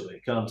a little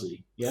bit, can't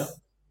he? Yeah.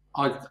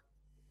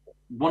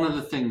 One of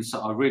the things that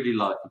I really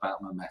like about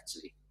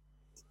Mehmeti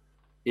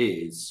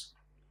is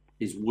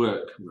his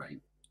work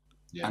rate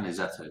and his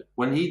effort.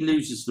 When he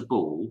loses the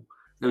ball,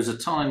 there was a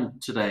time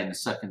today in the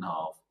second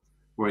half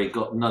where he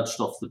got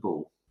nudged off the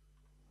ball,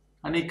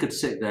 and he could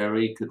sit there,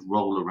 he could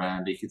roll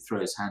around, he could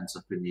throw his hands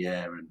up in the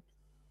air, and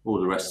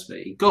all the rest of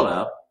it. He got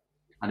up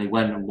and he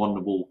went and won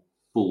the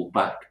ball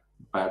back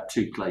about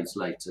 2 plays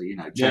later.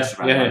 Chased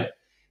around.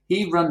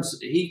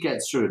 He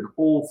gets through an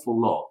awful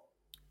lot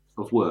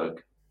of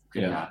work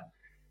in that.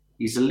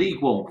 He's a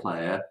League One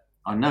player.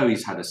 I know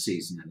he's had a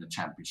season in the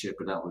Championship,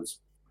 but that was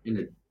in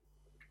a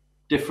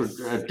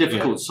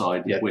difficult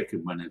side of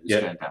Wycombe when it was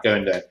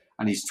going down.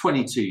 And he's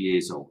 22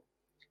 years old.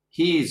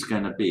 He is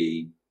going to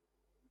be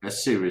a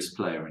serious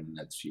player in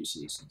the next few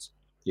seasons.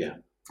 Yeah.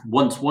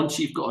 Once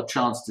you've got a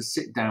chance to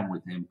sit down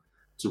with him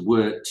to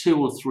work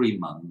 2 or 3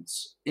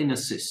 months in a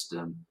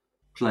system,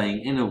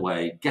 playing in a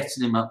way,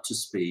 getting him up to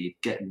speed,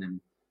 getting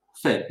him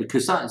fit,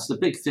 because that's the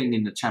big thing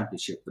in the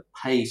Championship, the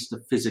pace,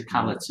 the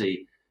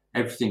physicality,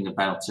 everything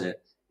about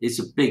it is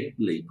a big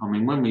leap. I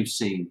mean, when we've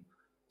seen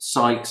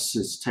Sykes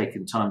has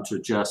taken time to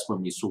adjust,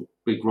 when we saw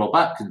Big Rob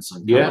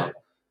Atkinson come up,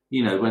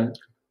 you know,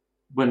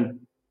 when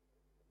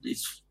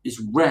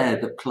it's rare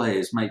that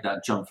players make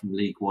that jump from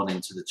League One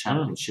into the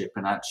Championship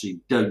and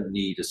actually don't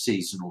need a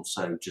season or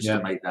so just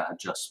to make that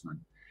adjustment.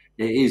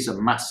 It is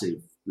a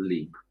massive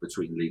leap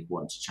between League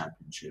One to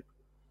Championship.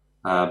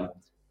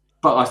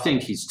 But I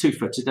think he's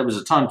two-footed. There was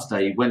a time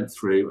today he went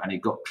through and he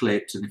got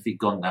clipped, and if he'd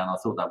gone down, I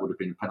thought that would have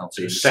been a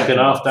penalty. Second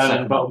half down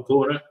in the bottom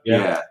corner.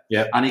 Yeah.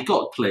 And he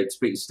got clipped,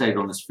 but he stayed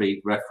on his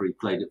feet. Referee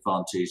played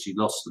advantage. He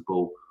lost the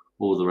ball,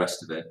 all the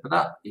rest of it.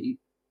 But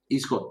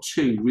he's got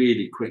 2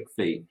 really quick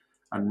feet,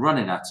 and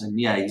running at him,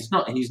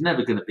 he's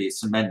never going to be a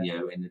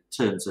Semenyo in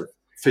terms of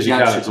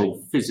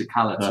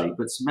physicality. No.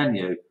 But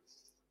Semenyo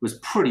was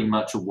pretty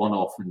much a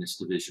one-off in this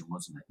division,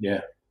 wasn't it?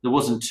 Yeah. There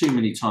wasn't too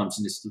many times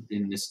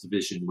in this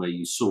division where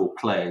you saw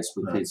players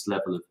with his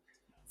level of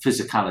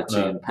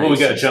physicality and pace. Well, we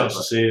get a chance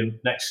to see him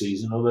next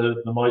season, or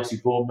the mighty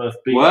Bournemouth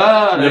beat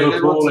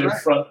Liverpool in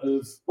front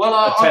of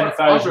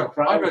 10,000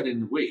 crowd. I read in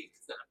the week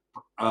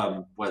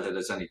that whether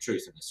there's any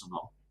truth in this or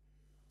not,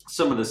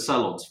 some of the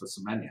sell-ons for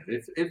Semenyo,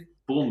 if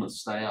Bournemouth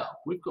stay up,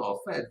 we've got a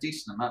fair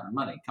decent amount of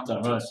money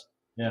coming to us.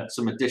 Yeah.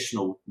 Some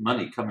additional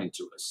money coming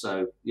to us.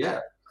 So, yeah.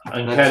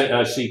 And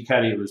I see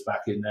Kelly was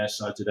back in their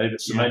side today,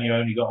 but Semenyo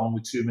only got on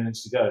with 2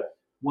 minutes to go.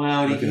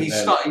 Well, he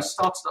started at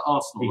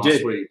Arsenal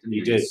last week, didn't he?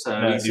 He did. So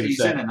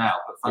he's in and out,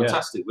 but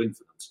fantastic win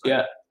for them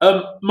today.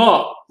 Yeah.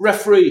 Mark,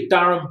 referee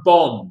Darren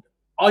Bond.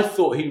 I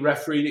thought he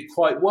refereed it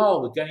quite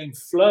well. The game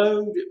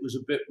flowed. It was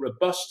a bit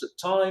robust at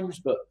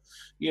times, but,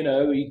 you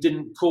know, he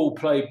didn't call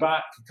play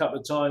back a couple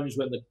of times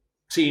when the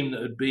team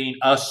that had been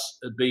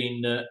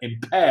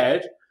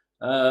impaired.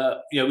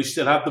 We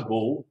still had the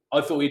ball.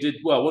 I thought he did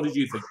well. What did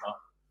you think, Mark?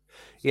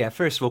 Yeah,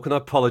 first of all, can I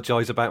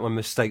apologise about my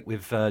mistake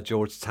with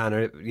George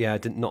Tanner? Yeah, I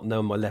did not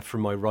know my left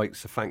from my right,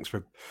 so thanks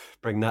for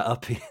bringing that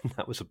up.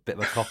 That was a bit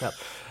of a cock-up.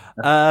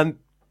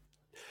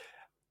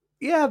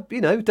 Yeah, you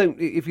know,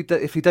 if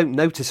you don't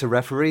notice a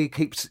referee,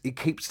 he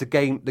keeps the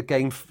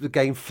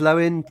game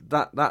flowing.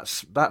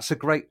 That's a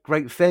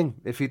great thing.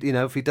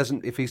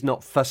 If he's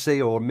not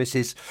fussy or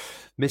misses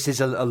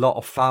a lot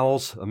of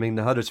fouls. I mean,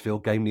 the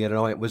Huddersfield game the other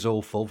night was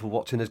awful for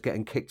watching us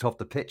getting kicked off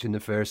the pitch in the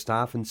first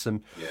half and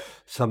some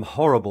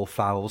horrible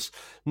fouls.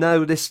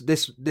 No, this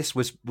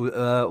was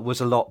a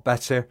lot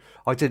better.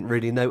 I didn't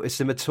really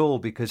notice him at all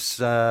because.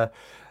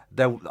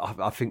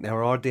 I think there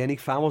were hardly any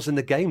fouls in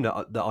the game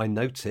that I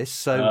noticed.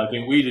 So I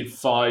think we did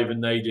 5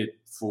 and they did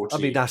 14.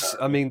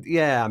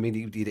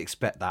 You'd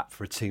expect that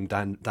for a team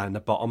down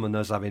the bottom, and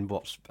us having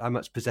how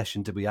much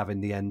possession did we have in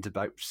the end?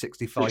 About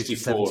 65 to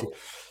 70,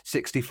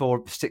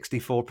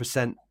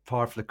 64%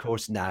 par for the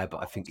course now.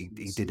 But I think he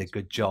did a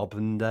good job,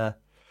 and happy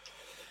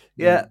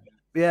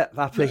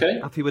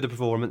with the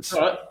performance.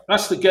 All right,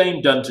 that's the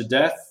game done to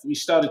death. We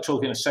started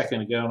talking a second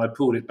ago, and I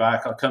pulled it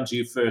back. I'll come to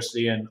you first,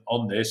 Ian,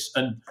 on this.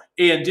 And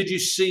Ian, did you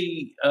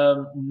see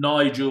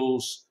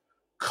Nigel's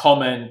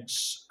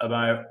comments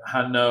about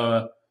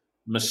Hanoa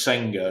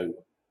Masengo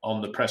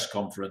on the press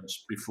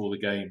conference before the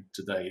game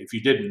today? If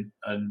you didn't,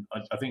 and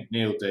I think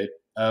Neil did,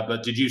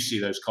 but did you see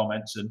those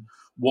comments, and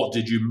what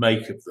did you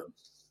make of them?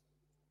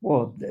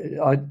 Well,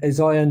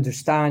 as I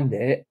understand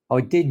it,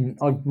 I didn't.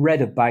 I've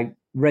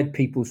read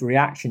people's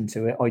reaction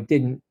to it. I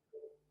didn't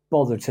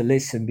bother to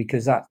listen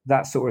because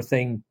that sort of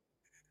thing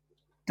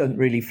doesn't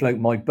really float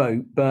my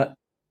boat. But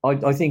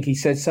I think he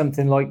said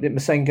something like that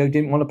Masengo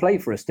didn't want to play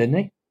for us, didn't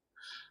he?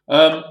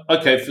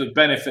 Okay, for the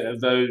benefit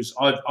of those,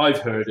 I've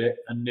heard it,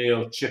 and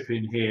Neil, chip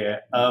in here.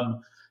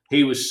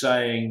 He was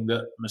saying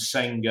that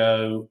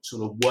Masengo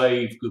sort of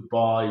waved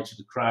goodbye to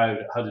the crowd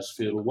at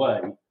Huddersfield away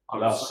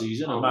last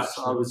season, a match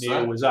that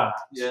Neil was at.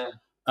 Yeah.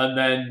 And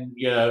then,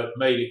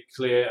 made it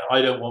clear,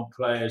 I don't want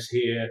players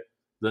here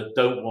that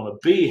don't want to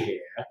be here.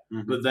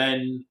 Mm-hmm. But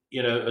then,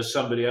 as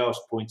somebody else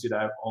pointed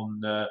out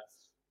on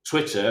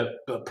Twitter,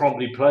 but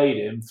promptly played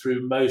him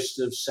through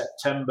most of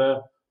September,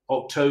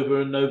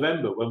 October and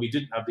November when we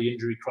didn't have the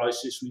injury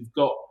crisis we've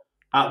got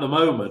at the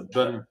moment.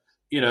 But,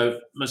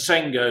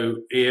 Masengo,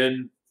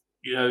 Ian,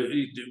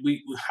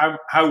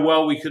 how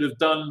well we could have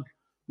done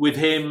with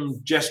him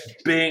just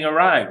being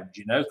around,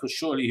 because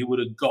surely he would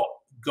have got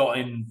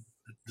in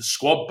the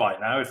squad by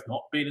now, if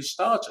not being a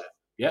starter.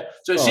 Yeah.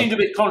 So it seemed a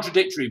bit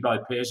contradictory by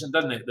Pearson,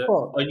 doesn't it?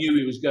 That I knew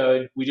he was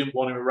going, we didn't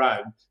want him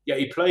around, yet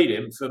he played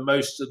him for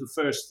most of the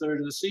first third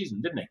of the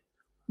season, didn't he?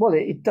 Well,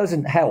 it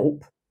doesn't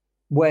help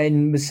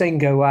when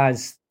Masengo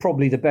has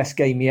probably the best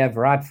game he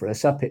ever had for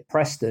us up at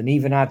Preston,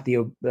 even had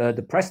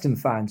the Preston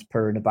fans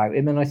purring about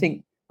him. And I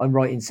think I'm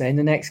right in saying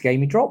the next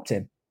game he dropped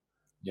him.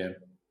 Yeah.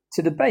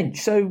 To the bench.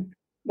 So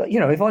But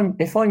if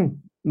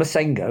I'm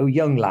Masengo,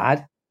 young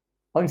lad,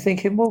 I'm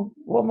thinking, well,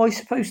 what am I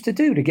supposed to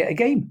do to get a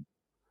game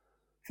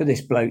for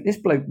this bloke? This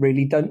bloke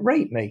really doesn't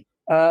rate me.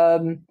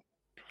 And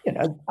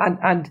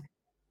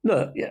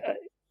look,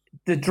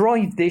 the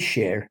drive this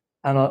year,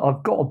 and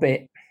I've got a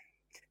bit,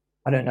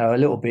 I don't know, a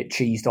little bit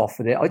cheesed off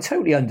with it. I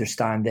totally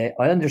understand it.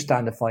 I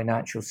understand the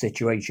financial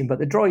situation, but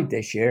the drive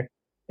this year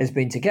has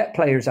been to get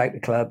players out the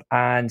club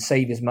and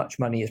save as much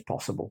money as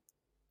possible.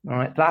 All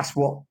right, that's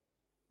what,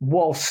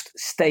 whilst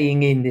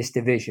staying in this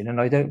division, and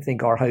I don't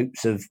think our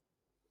hopes of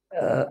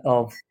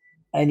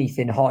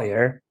anything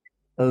higher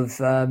have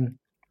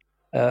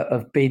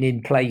been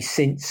in place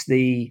since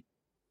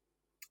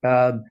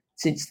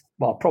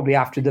probably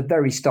after the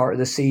very start of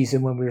the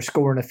season when we were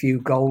scoring a few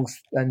goals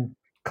and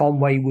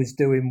Conway was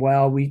doing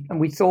well. We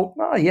thought,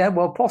 oh yeah,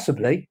 well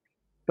possibly,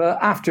 but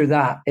after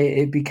that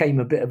it became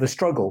a bit of a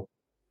struggle.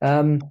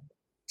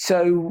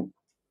 So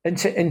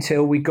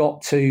until we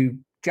got to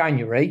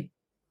January,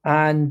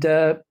 and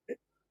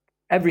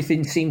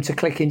everything seemed to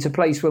click into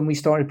place when we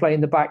started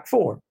playing the back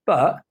four.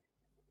 But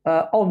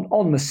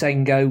on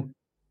Masengo,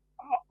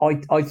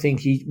 I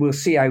think we'll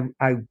see how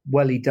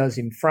well he does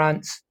in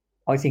France.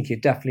 I think he'll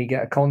definitely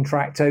get a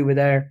contract over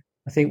there.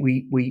 I think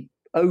we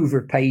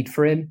overpaid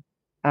for him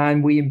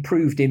and we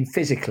improved him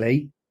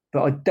physically,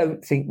 but I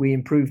don't think we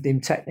improved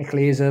him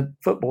technically as a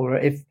footballer.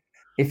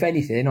 If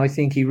anything, I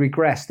think he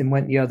regressed and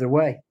went the other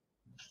way.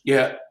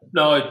 Yeah,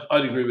 no,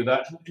 I'd agree with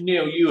that.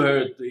 Neil, you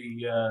heard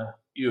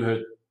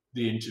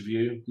the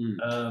interview.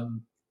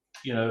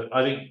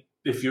 I think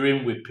if you're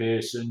in with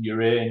Pearson,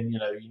 you're in.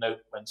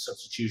 When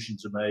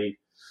substitutions are made,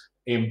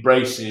 he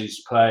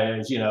embraces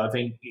players. I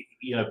think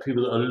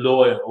people that are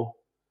loyal,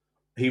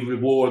 he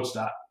rewards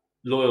that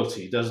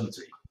loyalty, doesn't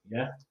he?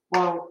 Yeah.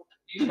 Well,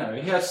 he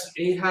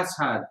has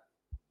had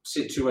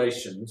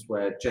situations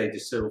where Jay De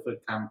Silva,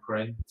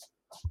 Campering,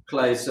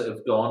 players that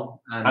have gone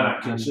and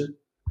Atkinson.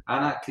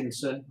 And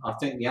Atkinson, I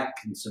think the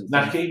Atkinson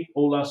Naki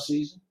all last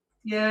season.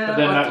 Yeah, but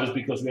then that was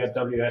because we had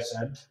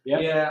WSN.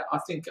 Yeah, I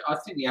think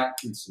the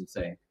Atkinson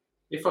thing.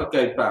 If I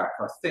go back,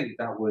 I think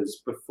that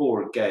was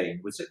before a game.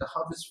 Was it the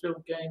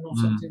Huddersfield game or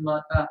something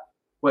like that,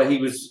 where he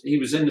was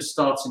in the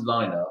starting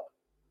lineup,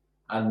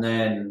 and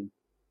then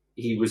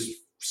he was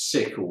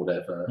sick or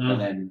whatever, and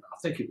then I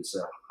think it was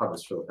a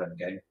Huddersfield home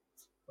game.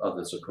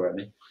 Others will correct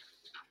me,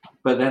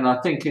 but then I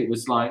think it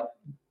was like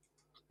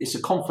it's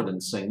a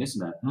confidence thing,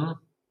 isn't it?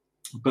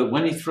 But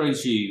when he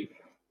throws you,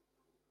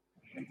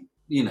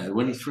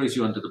 when he throws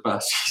you under the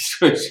bus, he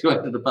throws you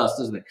under the bus,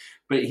 doesn't he?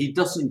 But he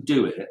doesn't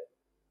do it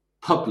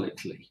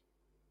publicly.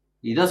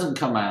 He doesn't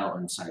come out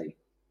and say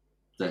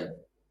that,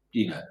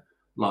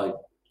 like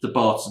the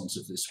Bartons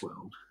of this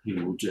world,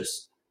 who will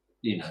just,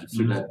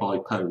 through their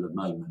bipolar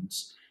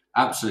moments,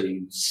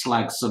 absolutely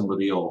slag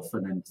somebody off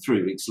and then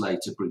 3 weeks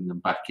later bring them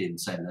back in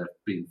saying they've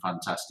been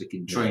fantastic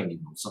in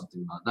training or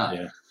something like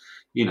that.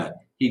 Yeah.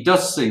 He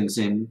does things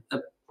in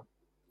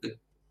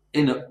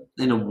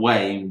a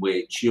way in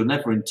which you're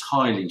never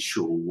entirely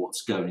sure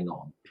what's going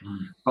on.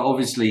 But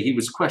obviously he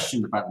was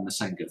questioned about the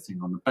Masengo thing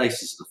on the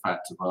basis of the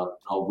fact of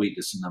our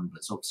weakness in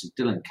numbers. Obviously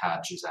Dylan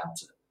Cadge is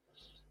out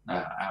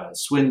at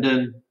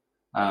Swindon.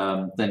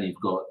 Then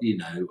you've got,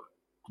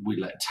 we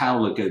let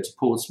Towler go to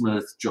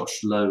Portsmouth.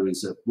 Josh Lowe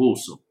is at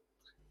Walsall.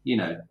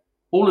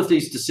 All of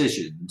these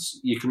decisions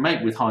you can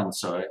make with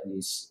hindsight, and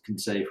you can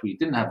say if we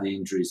didn't have the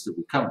injuries that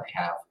we currently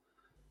have,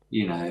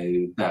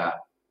 that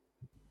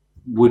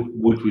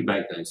would we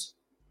make those?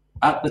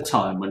 At the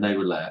time when they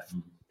were left,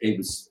 it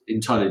was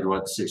entirely the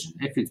right decision.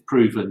 If it's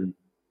proven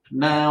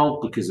now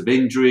because of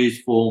injuries,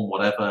 form,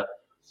 whatever,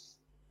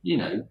 you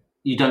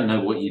don't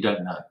know what you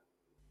don't know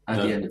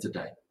at the end of the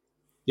day.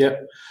 Yeah,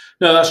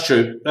 no, that's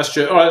true. That's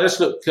true. All right, let's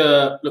look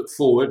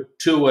forward.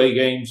 2 away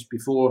games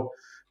before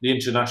the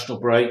international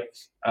break.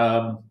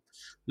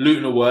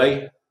 Luton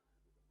away,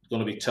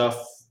 going to be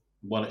tough.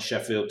 One at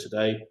Sheffield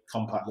today,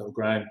 compact little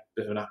ground,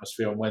 bit of an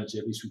atmosphere on Wednesday.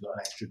 At least we've got an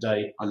extra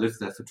day. I lived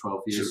there for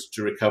 12 years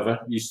to recover.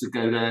 Used to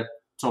go there.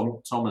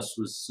 Thomas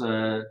was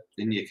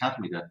in the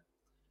academy there.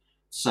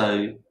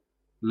 So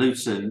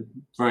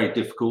Luton, very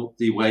difficult.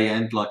 The away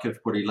end, like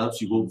everybody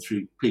loves, you walk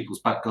through people's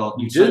back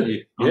gardens. You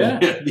do,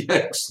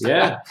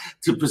 yeah.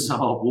 To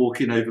bizarre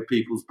walking over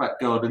people's back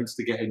gardens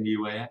to get a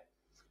new way out.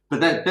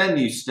 But their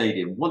new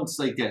stadium, once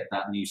they get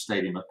that new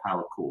stadium at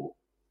Power Court,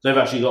 they've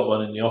actually got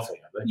one in the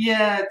offing, have they?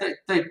 Yeah,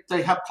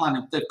 they have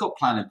planning. They've got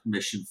planning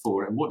permission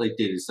for it. And what they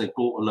did is they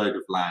bought a load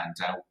of land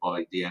out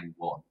by the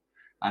M1,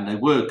 and they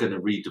were going to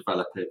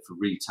redevelop it for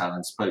retail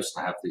and supposed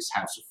to have this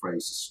House of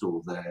Fraser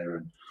store there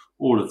and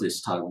all of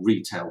this type of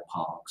retail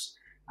parks.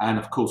 And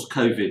of course,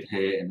 COVID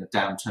hit and a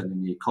downturn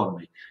in the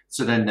economy.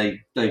 So then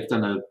they've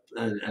done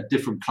a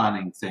different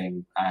planning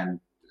thing and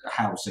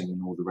housing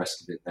and all the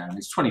rest of it there. And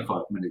it's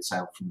 25 minutes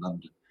out from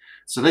London.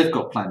 So they've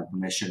got planning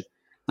permission.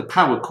 The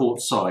Power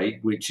Court site,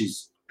 which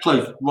is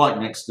close right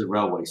next to the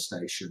railway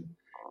station,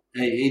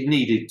 it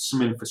needed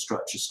some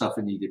infrastructure stuff.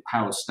 It needed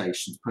power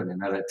stations, putting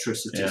in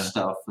electricity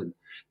stuff, and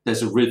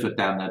there's a river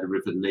down there, the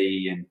River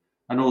Lee,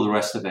 and all the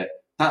rest of it.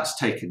 that's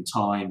taken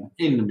time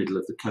in the middle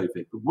of the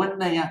COVID. But when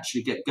they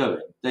actually get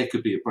going, they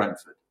could be a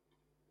Brentford.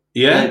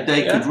 Yeah,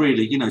 they could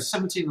really,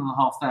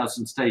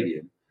 17,500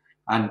 stadium,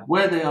 and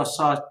where they are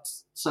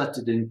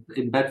sited in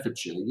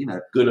Bedfordshire,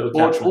 good little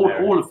catchment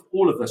area.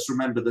 all of us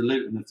remember the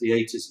Luton of the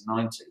 80s and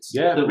 90s.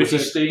 Yeah, Ricky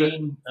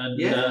Steen and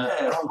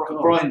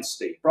Brian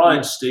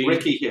Steen,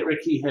 Ricky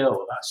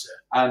Hill, that's it,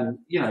 and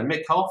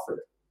Mick Harford,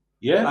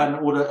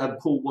 and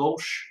Paul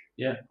Walsh,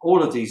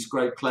 all of these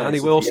great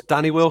players.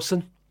 Danny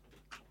Wilson.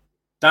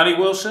 Danny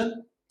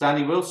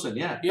Wilson,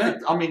 yeah.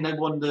 They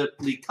won the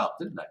League Cup,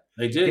 didn't they?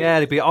 They did. Yeah,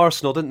 they beat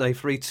Arsenal, didn't they?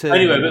 3-2.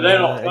 Anyway, but they're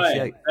not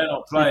playing. They're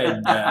not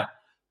playing.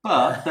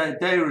 But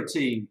they're a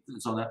team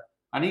that's on that,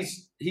 and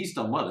he's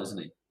done well, isn't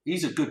he?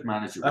 He's a good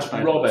manager. That's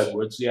Rob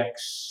Edwards, the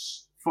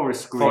ex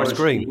Forest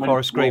Green.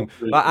 Forest Green.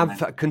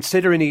 But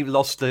considering he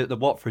lost the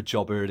Watford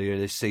job earlier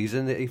this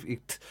season, he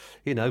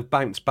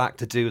bounced back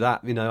to do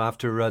that.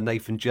 After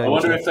Nathan Jones. I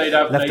wonder if they'd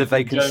have left Nathan the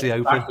vacancy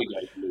Jones open. Back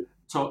again.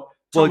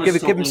 Well,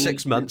 give him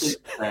 6 months.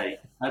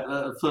 At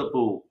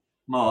football,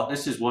 Mark,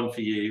 this is one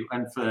for you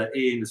and for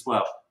Ian as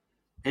well.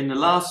 In the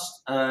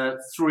last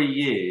 3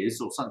 years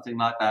or something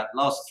like that,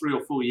 last 3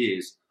 or 4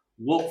 years,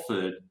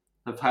 Watford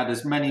have had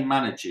as many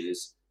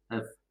managers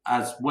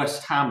as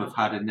West Ham have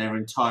had in their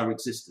entire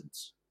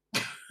existence.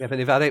 Yeah, but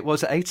they've had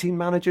 18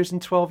 managers in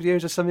 12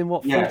 years or something?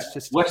 Watford? Yeah,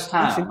 West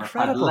Ham have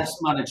had less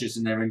managers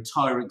in their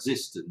entire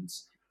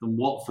existence than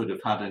Watford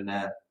have had in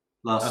their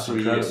last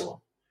 3 years.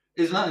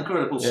 Isn't that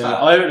incredible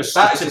stat? I heard a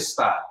stat. That is a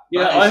stat.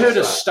 Yeah, I heard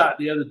a stat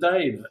the other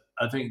day that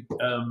I think,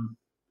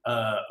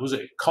 was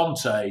it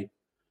Conte?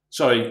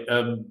 Sorry,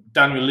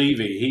 Daniel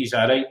Levy, he's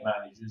had 8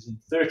 managers in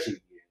 30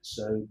 years.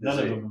 So none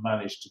of them have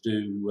managed to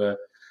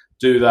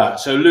do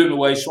that. So Luton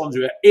away,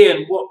 Swansea.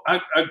 Ian, what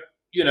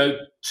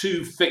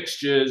 2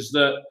 fixtures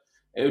that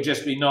it would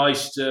just be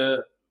nice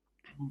to.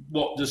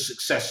 What does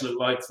success look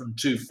like from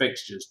 2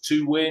 fixtures?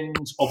 2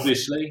 wins,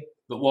 obviously,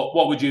 but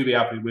what would you be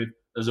happy with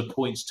as a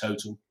points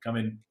total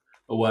coming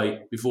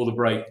away before the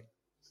break?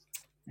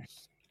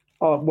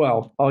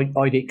 Well,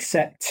 I'd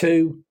accept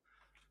 2.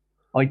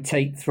 I'd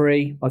take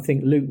 3. I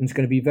think Luton's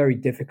going to be very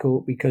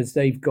difficult because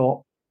they've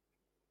got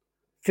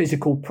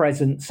physical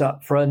presence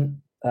up front.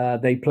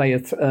 They play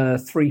a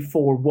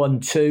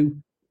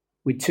 3-4-1-2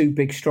 with 2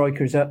 big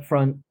strikers up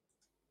front.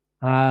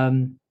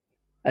 Like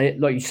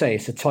you say,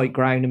 it's a tight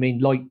ground. I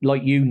mean,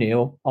 like you,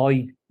 Neil,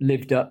 I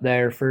lived up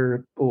there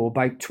for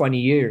about 20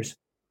 years.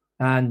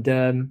 And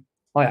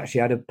I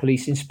actually had a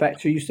police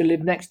inspector who used to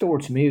live next door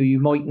to me, who you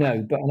might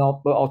know. But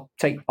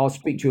I'll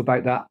speak to you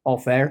about that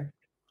off air.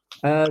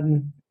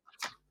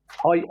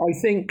 I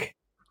think,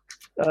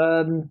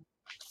 look,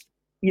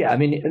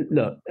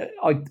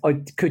 I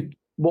could.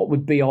 What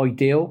would be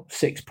ideal?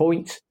 6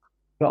 points,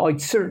 but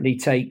I'd certainly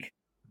take.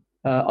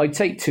 I'd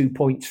take 2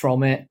 points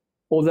from it.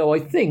 Although I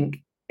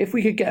think if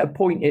we could get a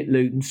point at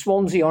Luton,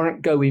 Swansea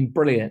aren't going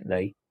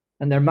brilliantly,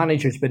 and their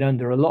manager's been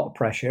under a lot of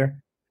pressure.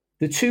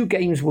 The 2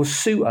 games will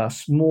suit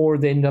us more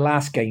than the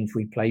last games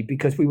we played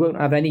because we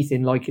won't have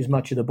anything like as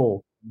much of the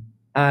ball.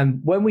 And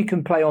when we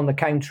can play on the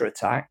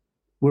counter-attack,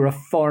 we're a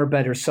far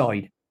better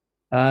side.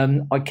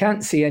 I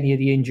can't see any of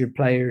the injured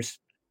players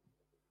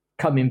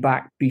coming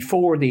back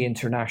before the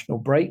international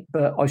break,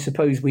 but I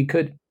suppose we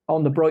could,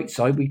 on the bright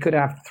side, we could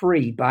have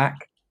 3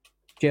 back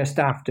just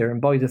after.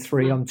 And by the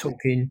 3, I'm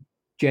talking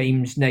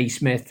James,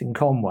 Naismith and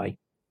Conway.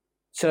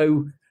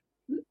 So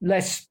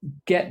let's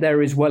get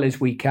there as well as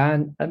we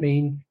can. I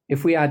mean,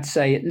 if we had,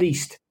 say, at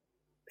least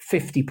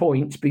 50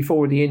 points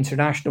before the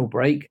international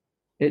break,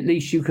 at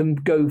least you can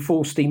go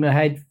full steam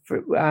ahead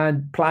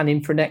and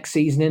planning for next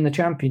season in the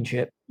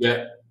Championship.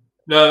 Yeah.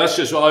 No, that's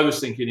just what I was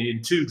thinking.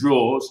 In 2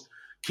 draws,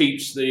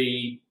 keeps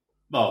the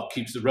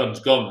runs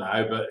gone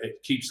now, but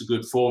it keeps the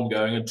good form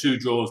going. And 2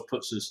 draws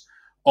puts us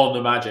on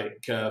the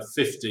magic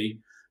 50.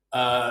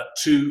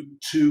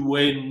 2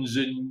 wins,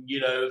 and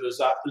there's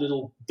that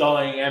little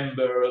dying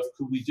ember of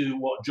could we do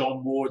what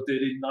John Ward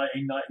did in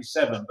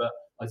 1997? But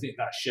I think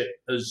that ship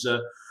has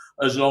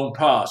long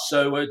passed.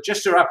 So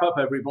just to wrap up,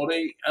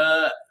 everybody,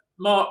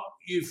 Mark,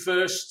 you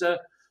first.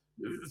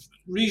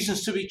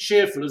 Reasons to be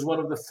cheerful, as one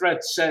of the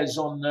threads says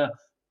on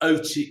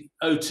OTIB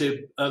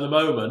at the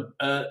moment.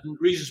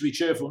 Reasons to be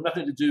cheerful,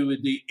 nothing to do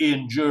with the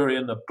Ian Jury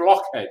and the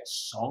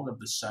Blockheads song of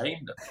the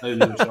same. I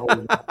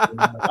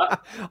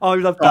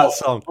love that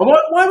song.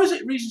 Why was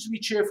it Reasons to be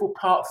cheerful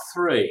Part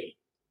 3?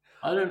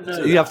 I don't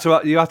know. You have to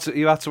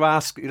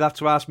ask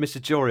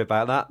Mr. Jury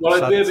about that. Well,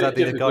 it'd be a bit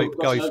difficult.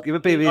 It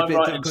would be a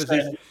bit because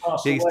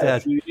he's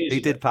dead.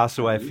 He did pass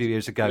away a few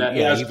years ago. Yeah,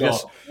 he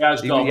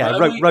has gone. Yeah,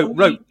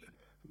 wrote.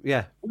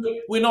 Yeah,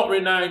 we're not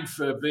renowned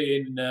for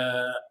being,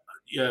 we're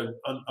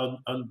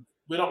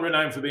not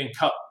renowned for being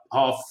cup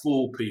half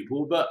full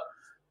people. But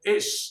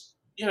it's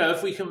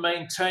if we can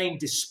maintain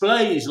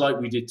displays like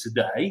we did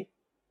today,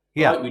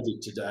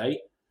 it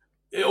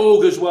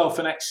augurs well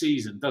for next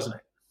season, doesn't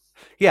it?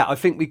 Yeah, I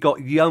think we got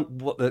young.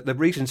 What the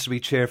reasons to be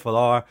cheerful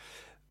are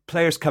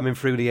players coming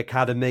through the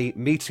academy,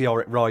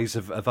 meteoric rise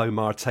of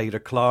Omar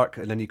Taylor-Clark,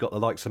 and then you've got the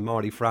likes of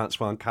Marty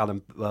Francois and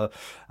Callum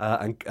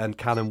and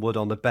Callum Wood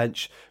on the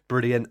bench.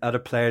 Brilliant. Other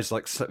players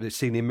like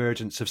seeing the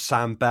emergence of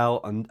Sam Bell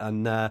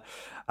and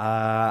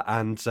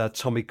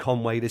Tommy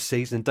Conway this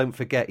season. And don't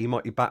forget, he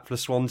might be back for the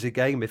Swansea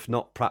game, if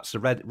not perhaps the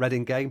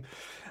Reading game.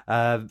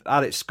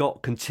 Alex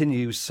Scott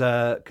continues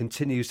to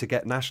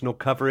get national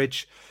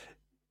coverage.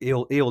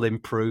 He'll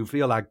improve.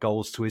 He'll add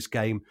goals to his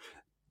game.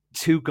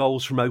 2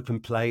 goals from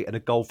open play and a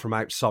goal from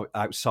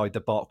outside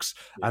the box.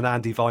 Yeah. And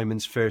Andy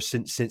Weiman's first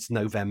since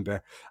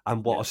November.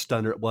 And what a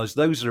stunner it was.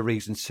 Those are the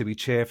reasons to be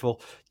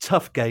cheerful.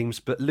 Tough games,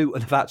 but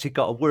Luton have actually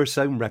got a worse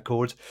home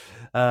record.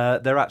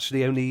 They're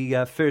actually only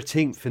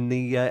 13th in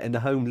the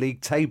home league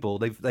table.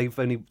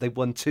 They've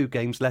won 2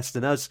 games less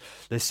than us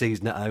this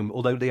season at home,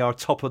 although they are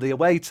top of the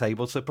away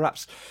table. So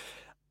perhaps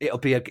it'll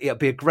be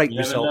a great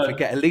result to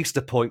get at least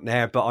a point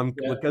there, but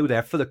we'll go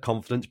there for the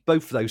confidence.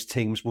 Both of those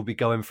teams will be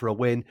going for a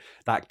win.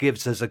 That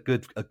gives us a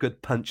good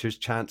puncher's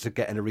chance of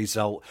getting a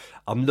result.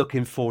 I'm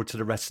looking forward to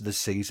the rest of the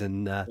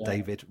season,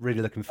 David.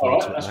 Really looking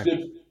forward to it. That's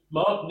good.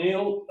 Mark,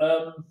 Neil,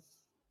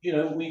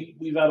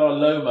 we've had our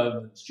low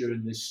moments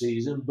during this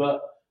season, but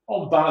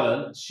on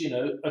balance,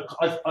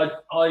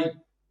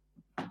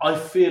 I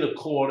feel a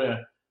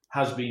corner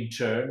has been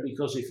turned,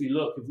 because if we've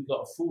got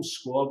a full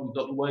squad, we've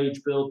got the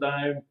wage bill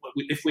down.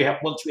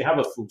 Once we have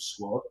a full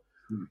squad,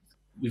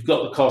 we've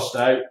got the cost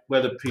out.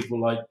 Whether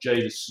people like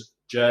Jay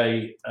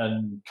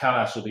and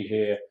Callas will be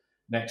here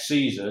next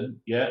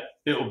season,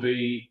 we'll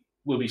be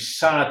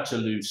sad to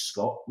lose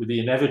Scott with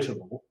the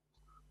inevitable.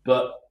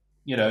 But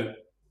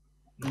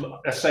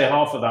let's say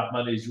half of that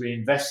money is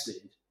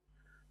reinvested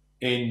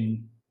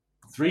in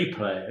 3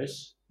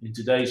 players in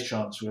today's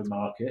transfer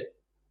market.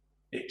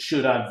 It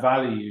should add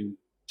value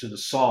to the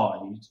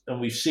side, and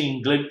we've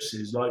seen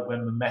glimpses like when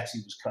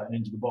Mehmeti was cutting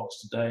into the box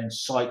today and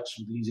Sykes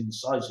with these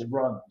incisive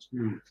runs.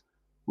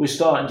 We're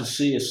starting to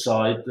see a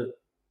side that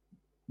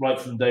right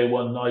from day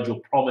one Nigel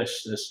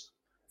promised us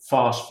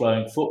fast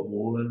flowing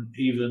football, and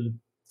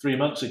even 3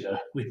 months ago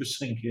we were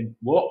thinking,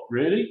 what,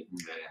 really?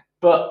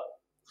 But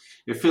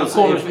it feels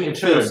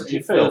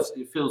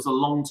a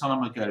long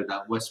time ago,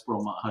 that West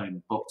Brom at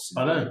home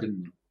boxing day,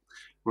 didn't it?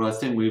 Well, I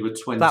think we were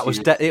 20. That was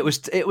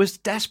it was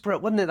desperate,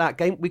 wasn't it? That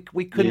game we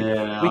couldn't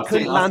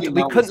land.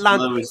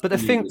 But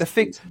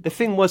the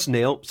thing was,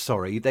 Neil.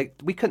 Sorry,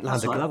 we couldn't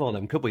land a glove on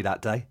them, could we?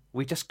 That day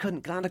we just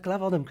couldn't land a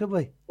glove on them, could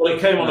we? Well,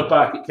 it came on the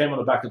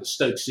back of the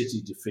Stoke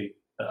City defeat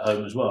at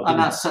home as well. And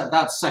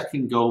that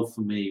second goal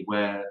for me,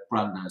 where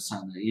Brando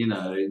Sander,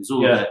 it was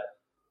all there.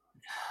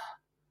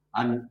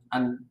 And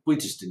we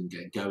just didn't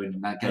get going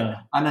in that game.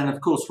 Yeah. And then, of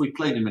course, we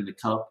played him in the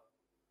cup.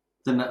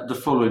 Then the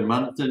following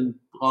month, and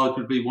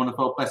arguably one of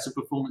our better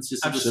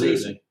performances of the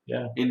season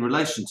in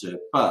relation to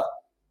it. But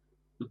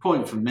the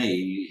point for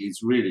me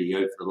is really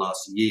over the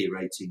last year,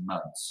 18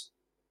 months,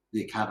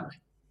 the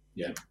academy.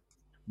 Yeah.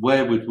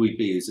 Where would we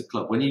be as a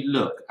club? When you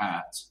look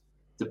at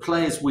the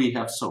players we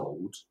have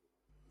sold,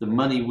 the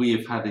money we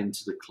have had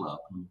into the club,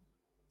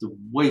 the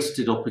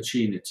wasted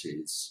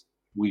opportunities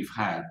we've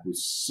had with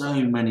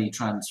so many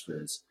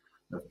transfers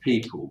of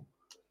people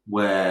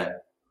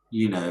where,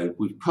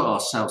 we've put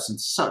ourselves in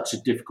such a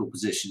difficult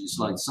position. It's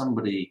like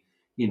somebody,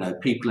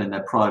 people in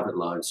their private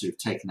lives who've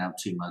taken out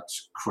too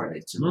much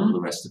credit and all the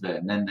rest of it.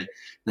 And then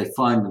they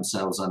find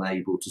themselves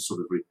unable to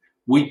sort of...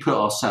 we put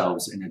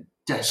ourselves in a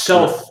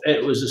desperate...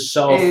 It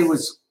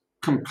was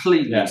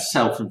completely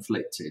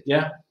self-inflicted.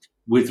 Yeah.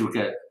 With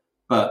regret.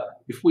 But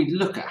if we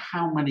look at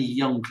how many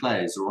young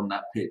players are on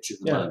that pitch at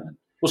the moment...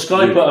 Well,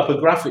 Sky put up a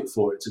graphic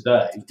for it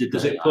today,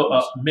 because it put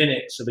up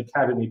minutes of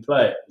academy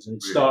players, and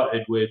it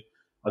started with,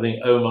 I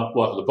think, Omar,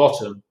 at the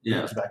bottom, it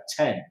was about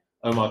 10.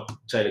 Omar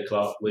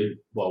Taylor-Clark with,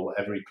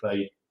 whatever he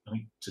played, I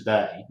think,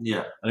 today.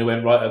 Yeah. And he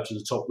went right up to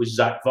the top with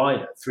Zach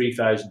Viner,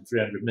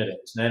 3,300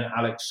 minutes. And then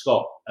Alex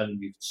Scott, and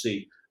you can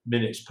see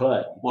minutes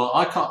played. Well,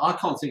 I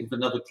can't think of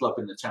another club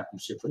in the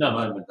Championship at the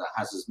moment that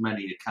has as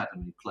many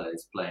academy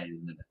players playing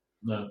in it.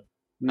 No.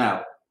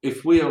 Now,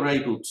 if we are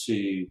able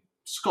to...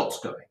 Scott's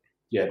going.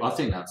 Yeah. I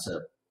think that's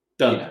a...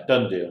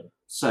 Done deal.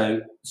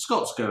 So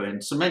Scott's going,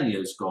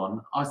 Semenyo's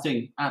gone. I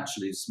think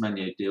actually the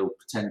Semenyo deal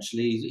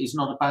potentially is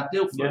not a bad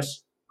deal for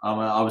us.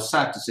 I was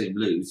sad to see him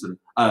lose and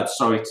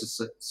sorry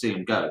to see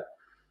him go,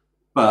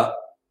 but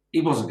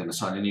he wasn't going to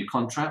sign a new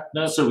contract.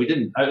 No, so we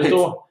didn't. Out the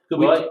door.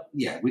 Goodbye.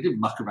 We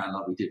didn't muck around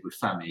like we did with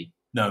Fami.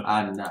 No,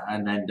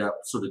 and end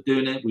up sort of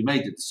doing it. We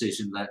made the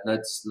decision.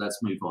 Let's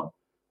move on.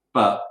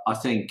 But I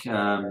think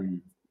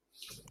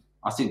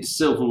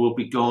Silva will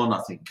be gone.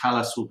 I think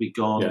Callas will be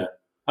gone. Yeah.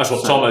 That's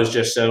what Tomo's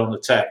just said on the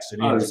text,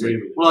 and I agree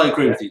with you. Well, I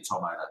agree with you,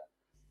 Tomo.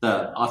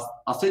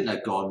 I think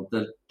they're gone.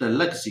 They're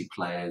legacy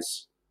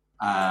players,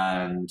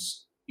 and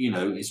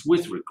it's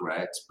with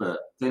regret, but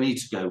they need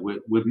to go.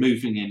 We're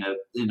moving in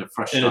a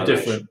fresh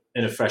direction.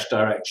 In a fresh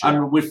direction.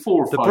 And with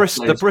 4 or 5 players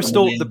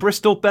the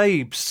Bristol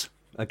Babes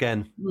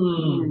again.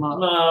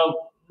 No.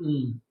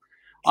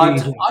 I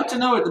don't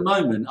know at the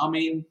moment. I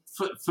mean,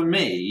 for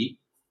me.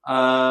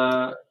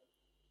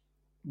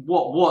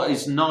 what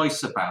is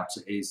nice about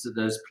it is that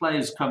there's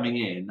players coming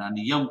in and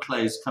the young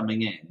players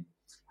coming in,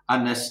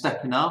 and they're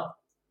stepping up.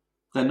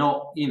 They're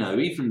not,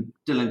 even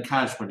Dylan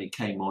Cash when he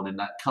came on in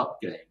that cup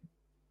game.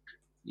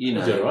 He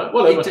did all right.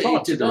 Well, he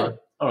did all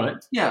right.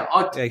 Yeah,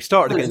 he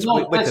started against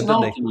Wickham, didn't he?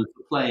 Argument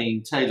for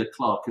playing Taylor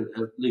Clark at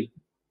Luton.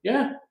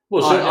 Yeah,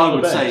 well, I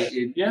would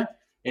say,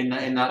 in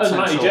that sense.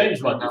 Matty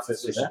James might be fit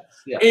for that.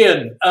 Yeah.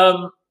 Ian,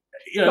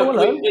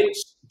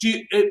 do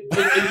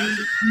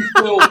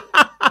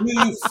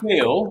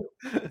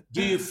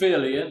you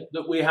feel, Ian,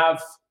 that we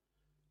have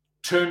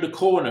turned a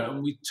corner?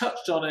 And we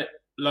touched on it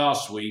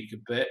last week a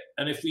bit.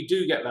 And if we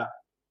do get that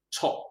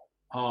top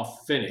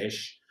half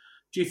finish,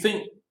 do you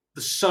think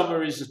the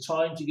summer is the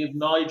time to give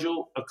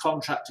Nigel a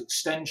contract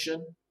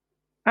extension?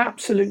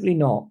 Absolutely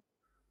not.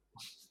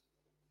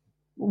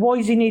 Why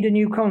does he need a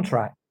new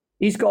contract?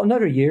 He's got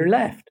another year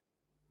left.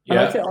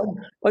 Yeah.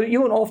 And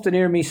you won't often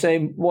hear me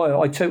saying,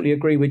 well, I totally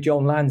agree with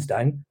John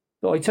Lansdowne,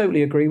 but I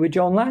totally agree with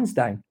John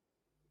Lansdowne.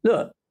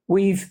 Look,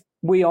 we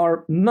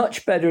are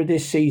much better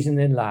this season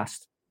than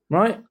last,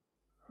 right?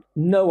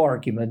 No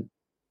argument.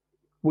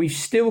 We've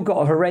still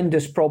got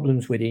horrendous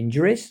problems with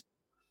injuries.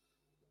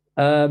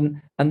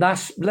 And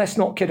let's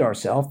not kid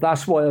ourselves.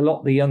 That's why a lot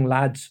of the young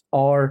lads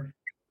are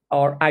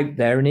out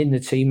there and in the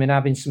team and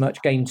having so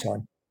much game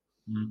time.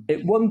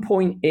 At one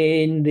point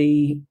in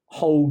the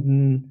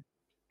Holden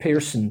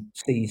Pearson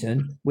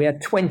season, we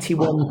had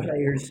 21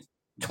 players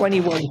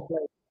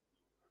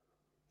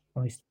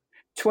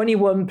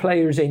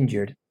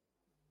injured.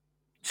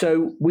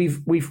 So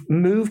we've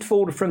moved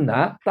forward from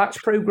that. That's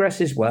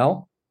progress as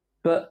well.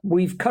 But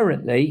we've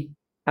currently,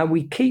 and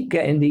we keep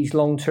getting these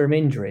long-term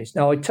injuries.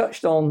 Now, I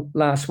touched on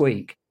last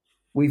week,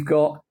 we've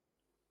got,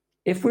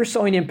 if we're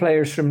signing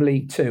players from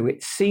League Two,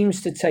 it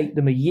seems to take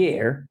them a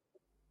year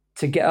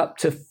to get up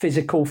to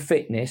physical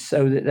fitness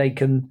so that they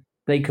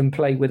can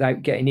play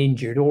without getting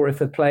injured. Or if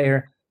a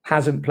player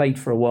hasn't played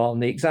for a while,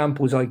 and the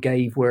examples I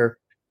gave were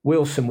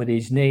Wilson with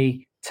his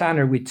knee,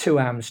 Tanner with 2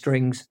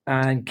 hamstrings,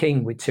 and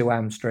King with 2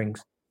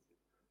 hamstrings.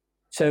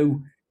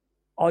 So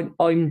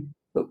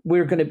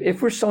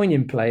if we're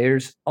signing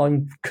players,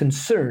 I'm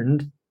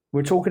concerned.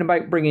 We're talking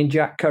about bringing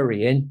Jack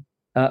Curry in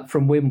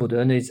from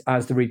Wimbledon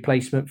as the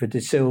replacement for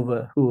De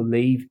Silva, who will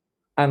leave.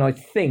 And I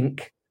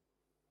think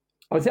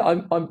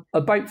I'm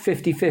about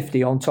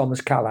 50-50 on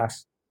Thomas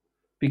Callas,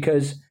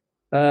 because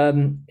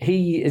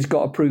he has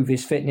got to prove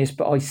his fitness,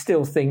 but I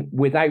still think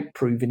without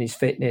proving his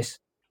fitness,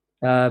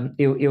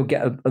 he'll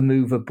get a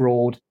move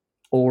abroad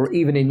or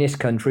even in this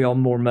country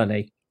on more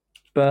money.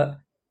 But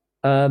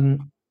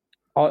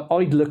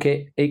I'd look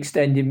at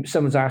extending.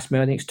 Someone's asked me,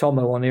 I think it's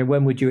Tomo on here,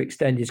 when would you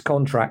extend his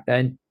contract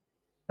then?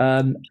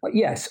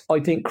 Yes, I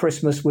think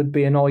Christmas would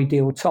be an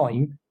ideal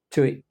time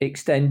to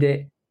extend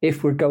it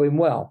if we're going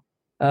well.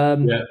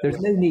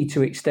 There's no need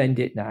to extend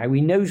it now.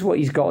 He knows what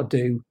he's got to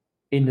do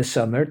in the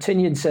summer.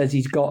 Tinian says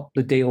he's got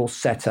the deal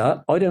set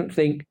up. I don't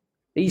think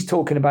he's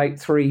talking about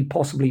 3,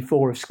 possibly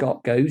 4 if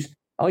Scott goes.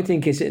 I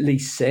think it's at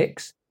least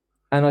 6.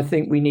 And I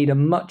think we need a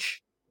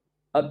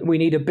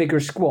bigger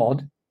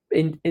squad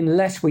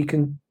unless we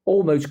can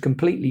almost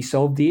completely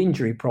solve the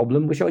injury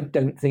problem, which I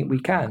don't think we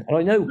can. And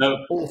I know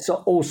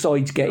all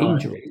sides get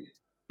injuries,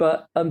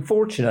 but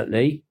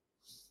unfortunately,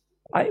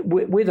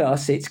 with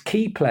us, it's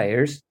key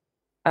players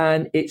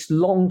and it's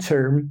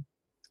long-term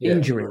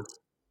injuries.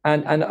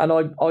 And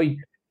I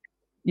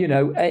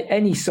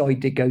any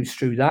side that goes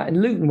through that,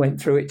 and Luton went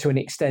through it to an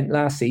extent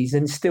last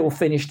season, still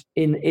finished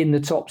in the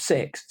top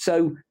 6.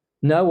 So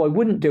no, I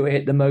wouldn't do it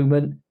at the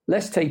moment.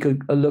 Let's take a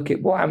look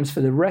at what happens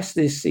for the rest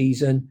of this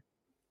season,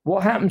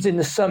 what happens in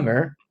the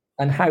summer,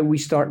 and how we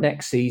start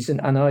next season.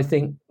 And I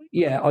think,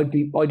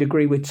 I'd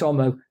agree with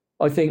Tomo.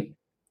 I think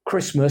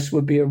Christmas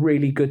would be a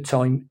really good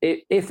time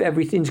if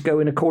everything's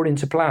going according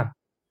to plan.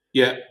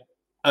 Yeah.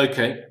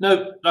 Okay.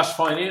 No, that's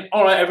fine, Ian.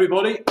 All right,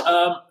 everybody.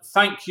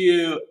 Thank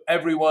you,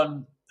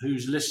 everyone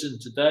who's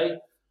listened today.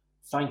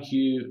 Thank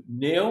you,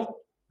 Neil,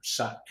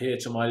 sat here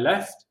to my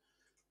left.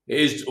 It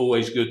is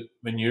always good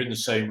when you're in the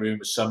same room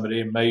as somebody,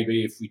 and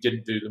maybe if we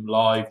didn't do them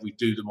live, we'd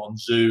do them on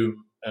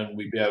Zoom and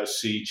we'd be able to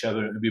see each other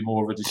and it'd be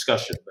more of a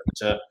discussion.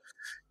 But,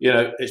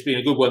 it's been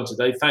a good one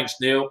today. Thanks,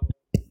 Neil.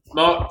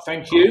 Mark,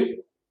 thank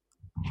you.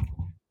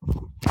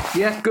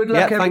 Yeah, good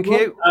luck, everyone. Thank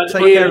you.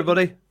 Take care,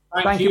 everybody.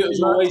 Thank you. As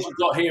always, we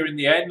got here in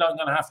the end. I'm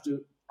going to have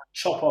to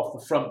chop off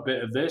the front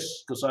bit of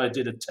this because I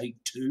did a take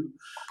 2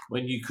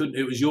 when you couldn't.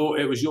 It was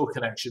your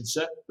connection,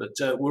 sir. But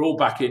we're all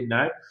back in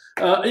now.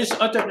 I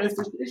don't know if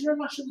is there a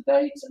match of the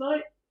day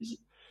tonight?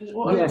 I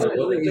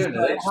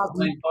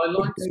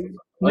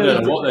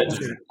don't know what they're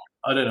doing.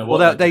 I don't know what.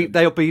 Well,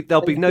 there'll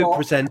be no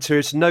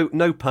presenters,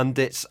 no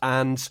pundits,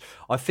 and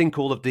I think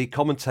all of the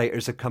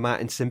commentators have come out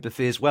in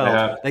sympathy as well.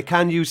 Yeah. They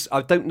can use.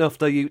 I don't know if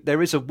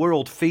there is a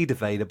world feed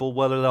available.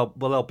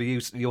 They'll be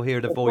used. You'll hear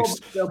the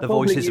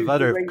voices of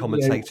other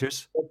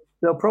commentators.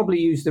 They'll probably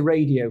use the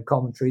radio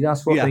commentary.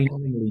 That's what they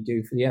normally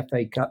do for the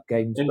FA Cup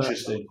games.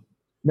 Interesting.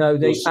 No,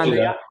 they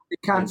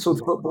cancelled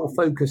Football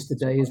Focus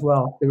today as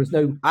well. There was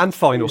no and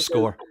Final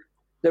Score.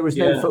 There was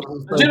no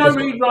football. Did I focus.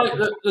 read right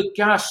that the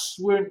Gas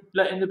weren't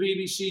letting the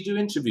BBC do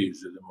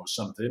interviews with them or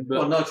something? But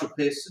Well, Nigel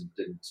Pearson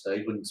didn't say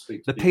he wouldn't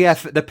speak to The Oh.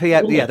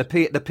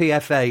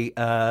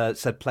 PFA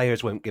said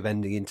players won't give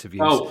any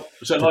interviews. oh,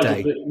 so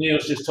today.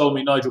 Neil's just told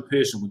me Nigel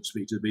Pearson wouldn't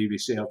speak to the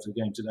BBC after the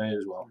game today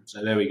as well.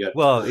 So there we go.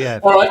 Well, yeah.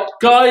 All right,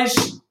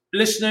 guys,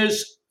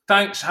 listeners,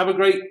 thanks. Have a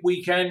great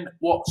weekend.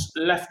 What's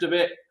left of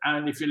it,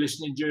 and if you're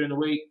listening during the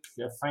week,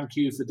 thank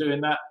you for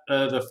doing that.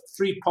 The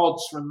 3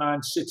 pods from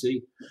Man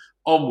City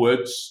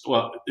onwards,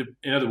 well,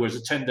 in other words,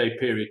 a 10-day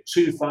period,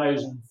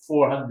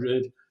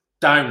 2,400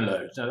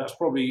 downloads. Now, that's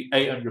probably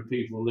 800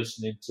 people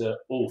listening to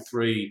all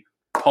 3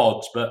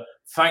 pods, but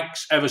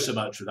thanks ever so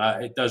much for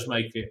that. It does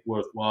make it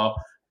worthwhile,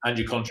 and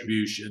your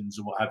contributions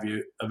and what have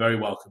you are very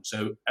welcome.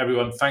 So,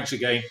 everyone, thanks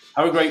again.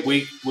 Have a great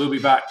week. We'll be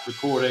back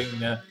recording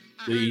the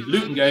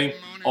Luton game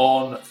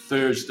on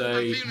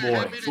Thursday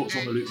morning. Thoughts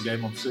on the Luton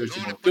game on Thursday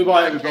morning.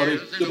 Goodbye, everybody.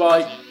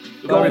 Goodbye.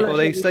 Bye,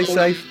 everybody. Stay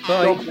safe.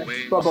 Bye.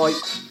 Bye-bye.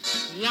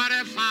 What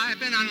if I've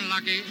been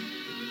unlucky?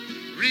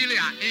 Really,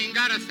 I ain't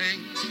got a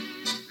thing.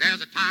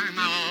 There's a time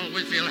I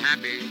always feel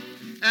happy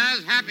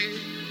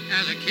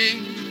as a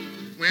king.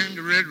 When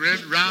the red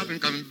robin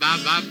comes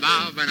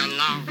bobbing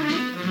along.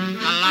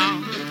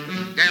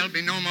 There'll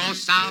be no more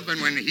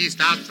sobbing when he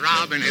stops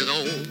throbbing his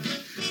old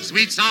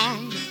sweet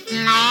song.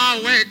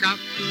 Oh, wake up,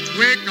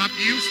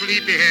 you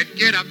sleepyhead.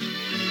 Get up,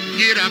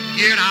 get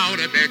out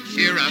of bed.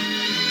 Cheer up,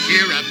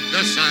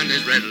 the sun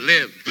is red.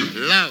 Live,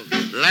 love,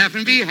 laugh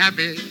and be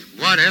happy.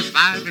 What if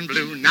I've been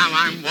blue? Now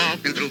I'm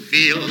walking through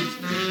fields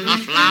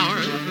of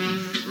flowers.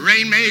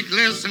 Rain may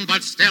glisten,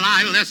 but still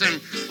I listen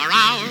for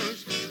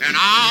hours and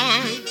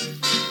hours.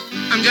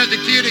 I'm just a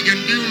kid again,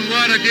 doing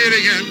what I did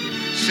again,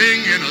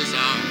 singing a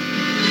song.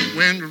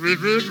 When the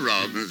red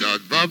robins are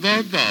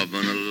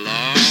bobbing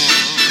along.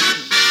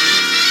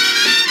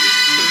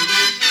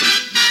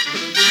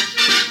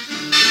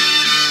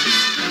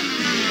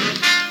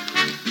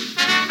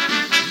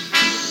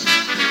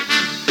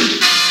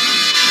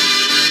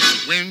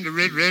 When the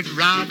red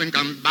robin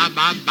comes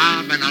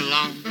bobbing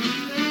along.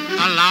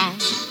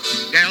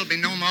 There'll be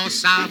no more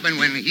sobbing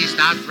when he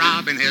starts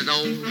throbbing his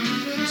old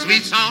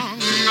sweet song.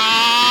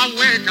 Oh,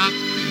 wake up,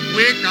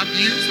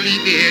 you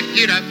sleepyhead.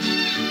 Get up,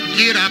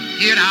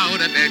 get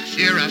out of bed.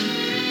 Cheer up,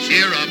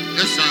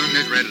 the sun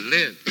is red.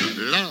 Live,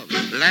 love,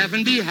 laugh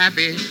and be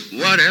happy.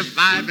 What if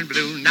I've been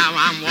blue? Now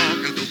I'm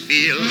walking through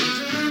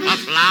fields of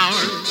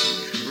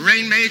flowers.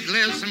 Rain may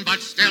glisten, but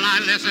still I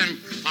listen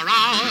for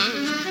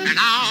hours and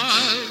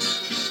hours.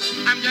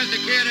 I'm just a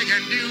kid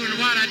again, doing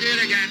what I did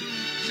again,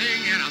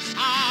 singing a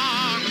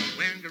song.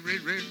 When the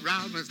red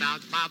robin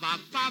starts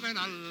bobbing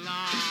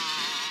along.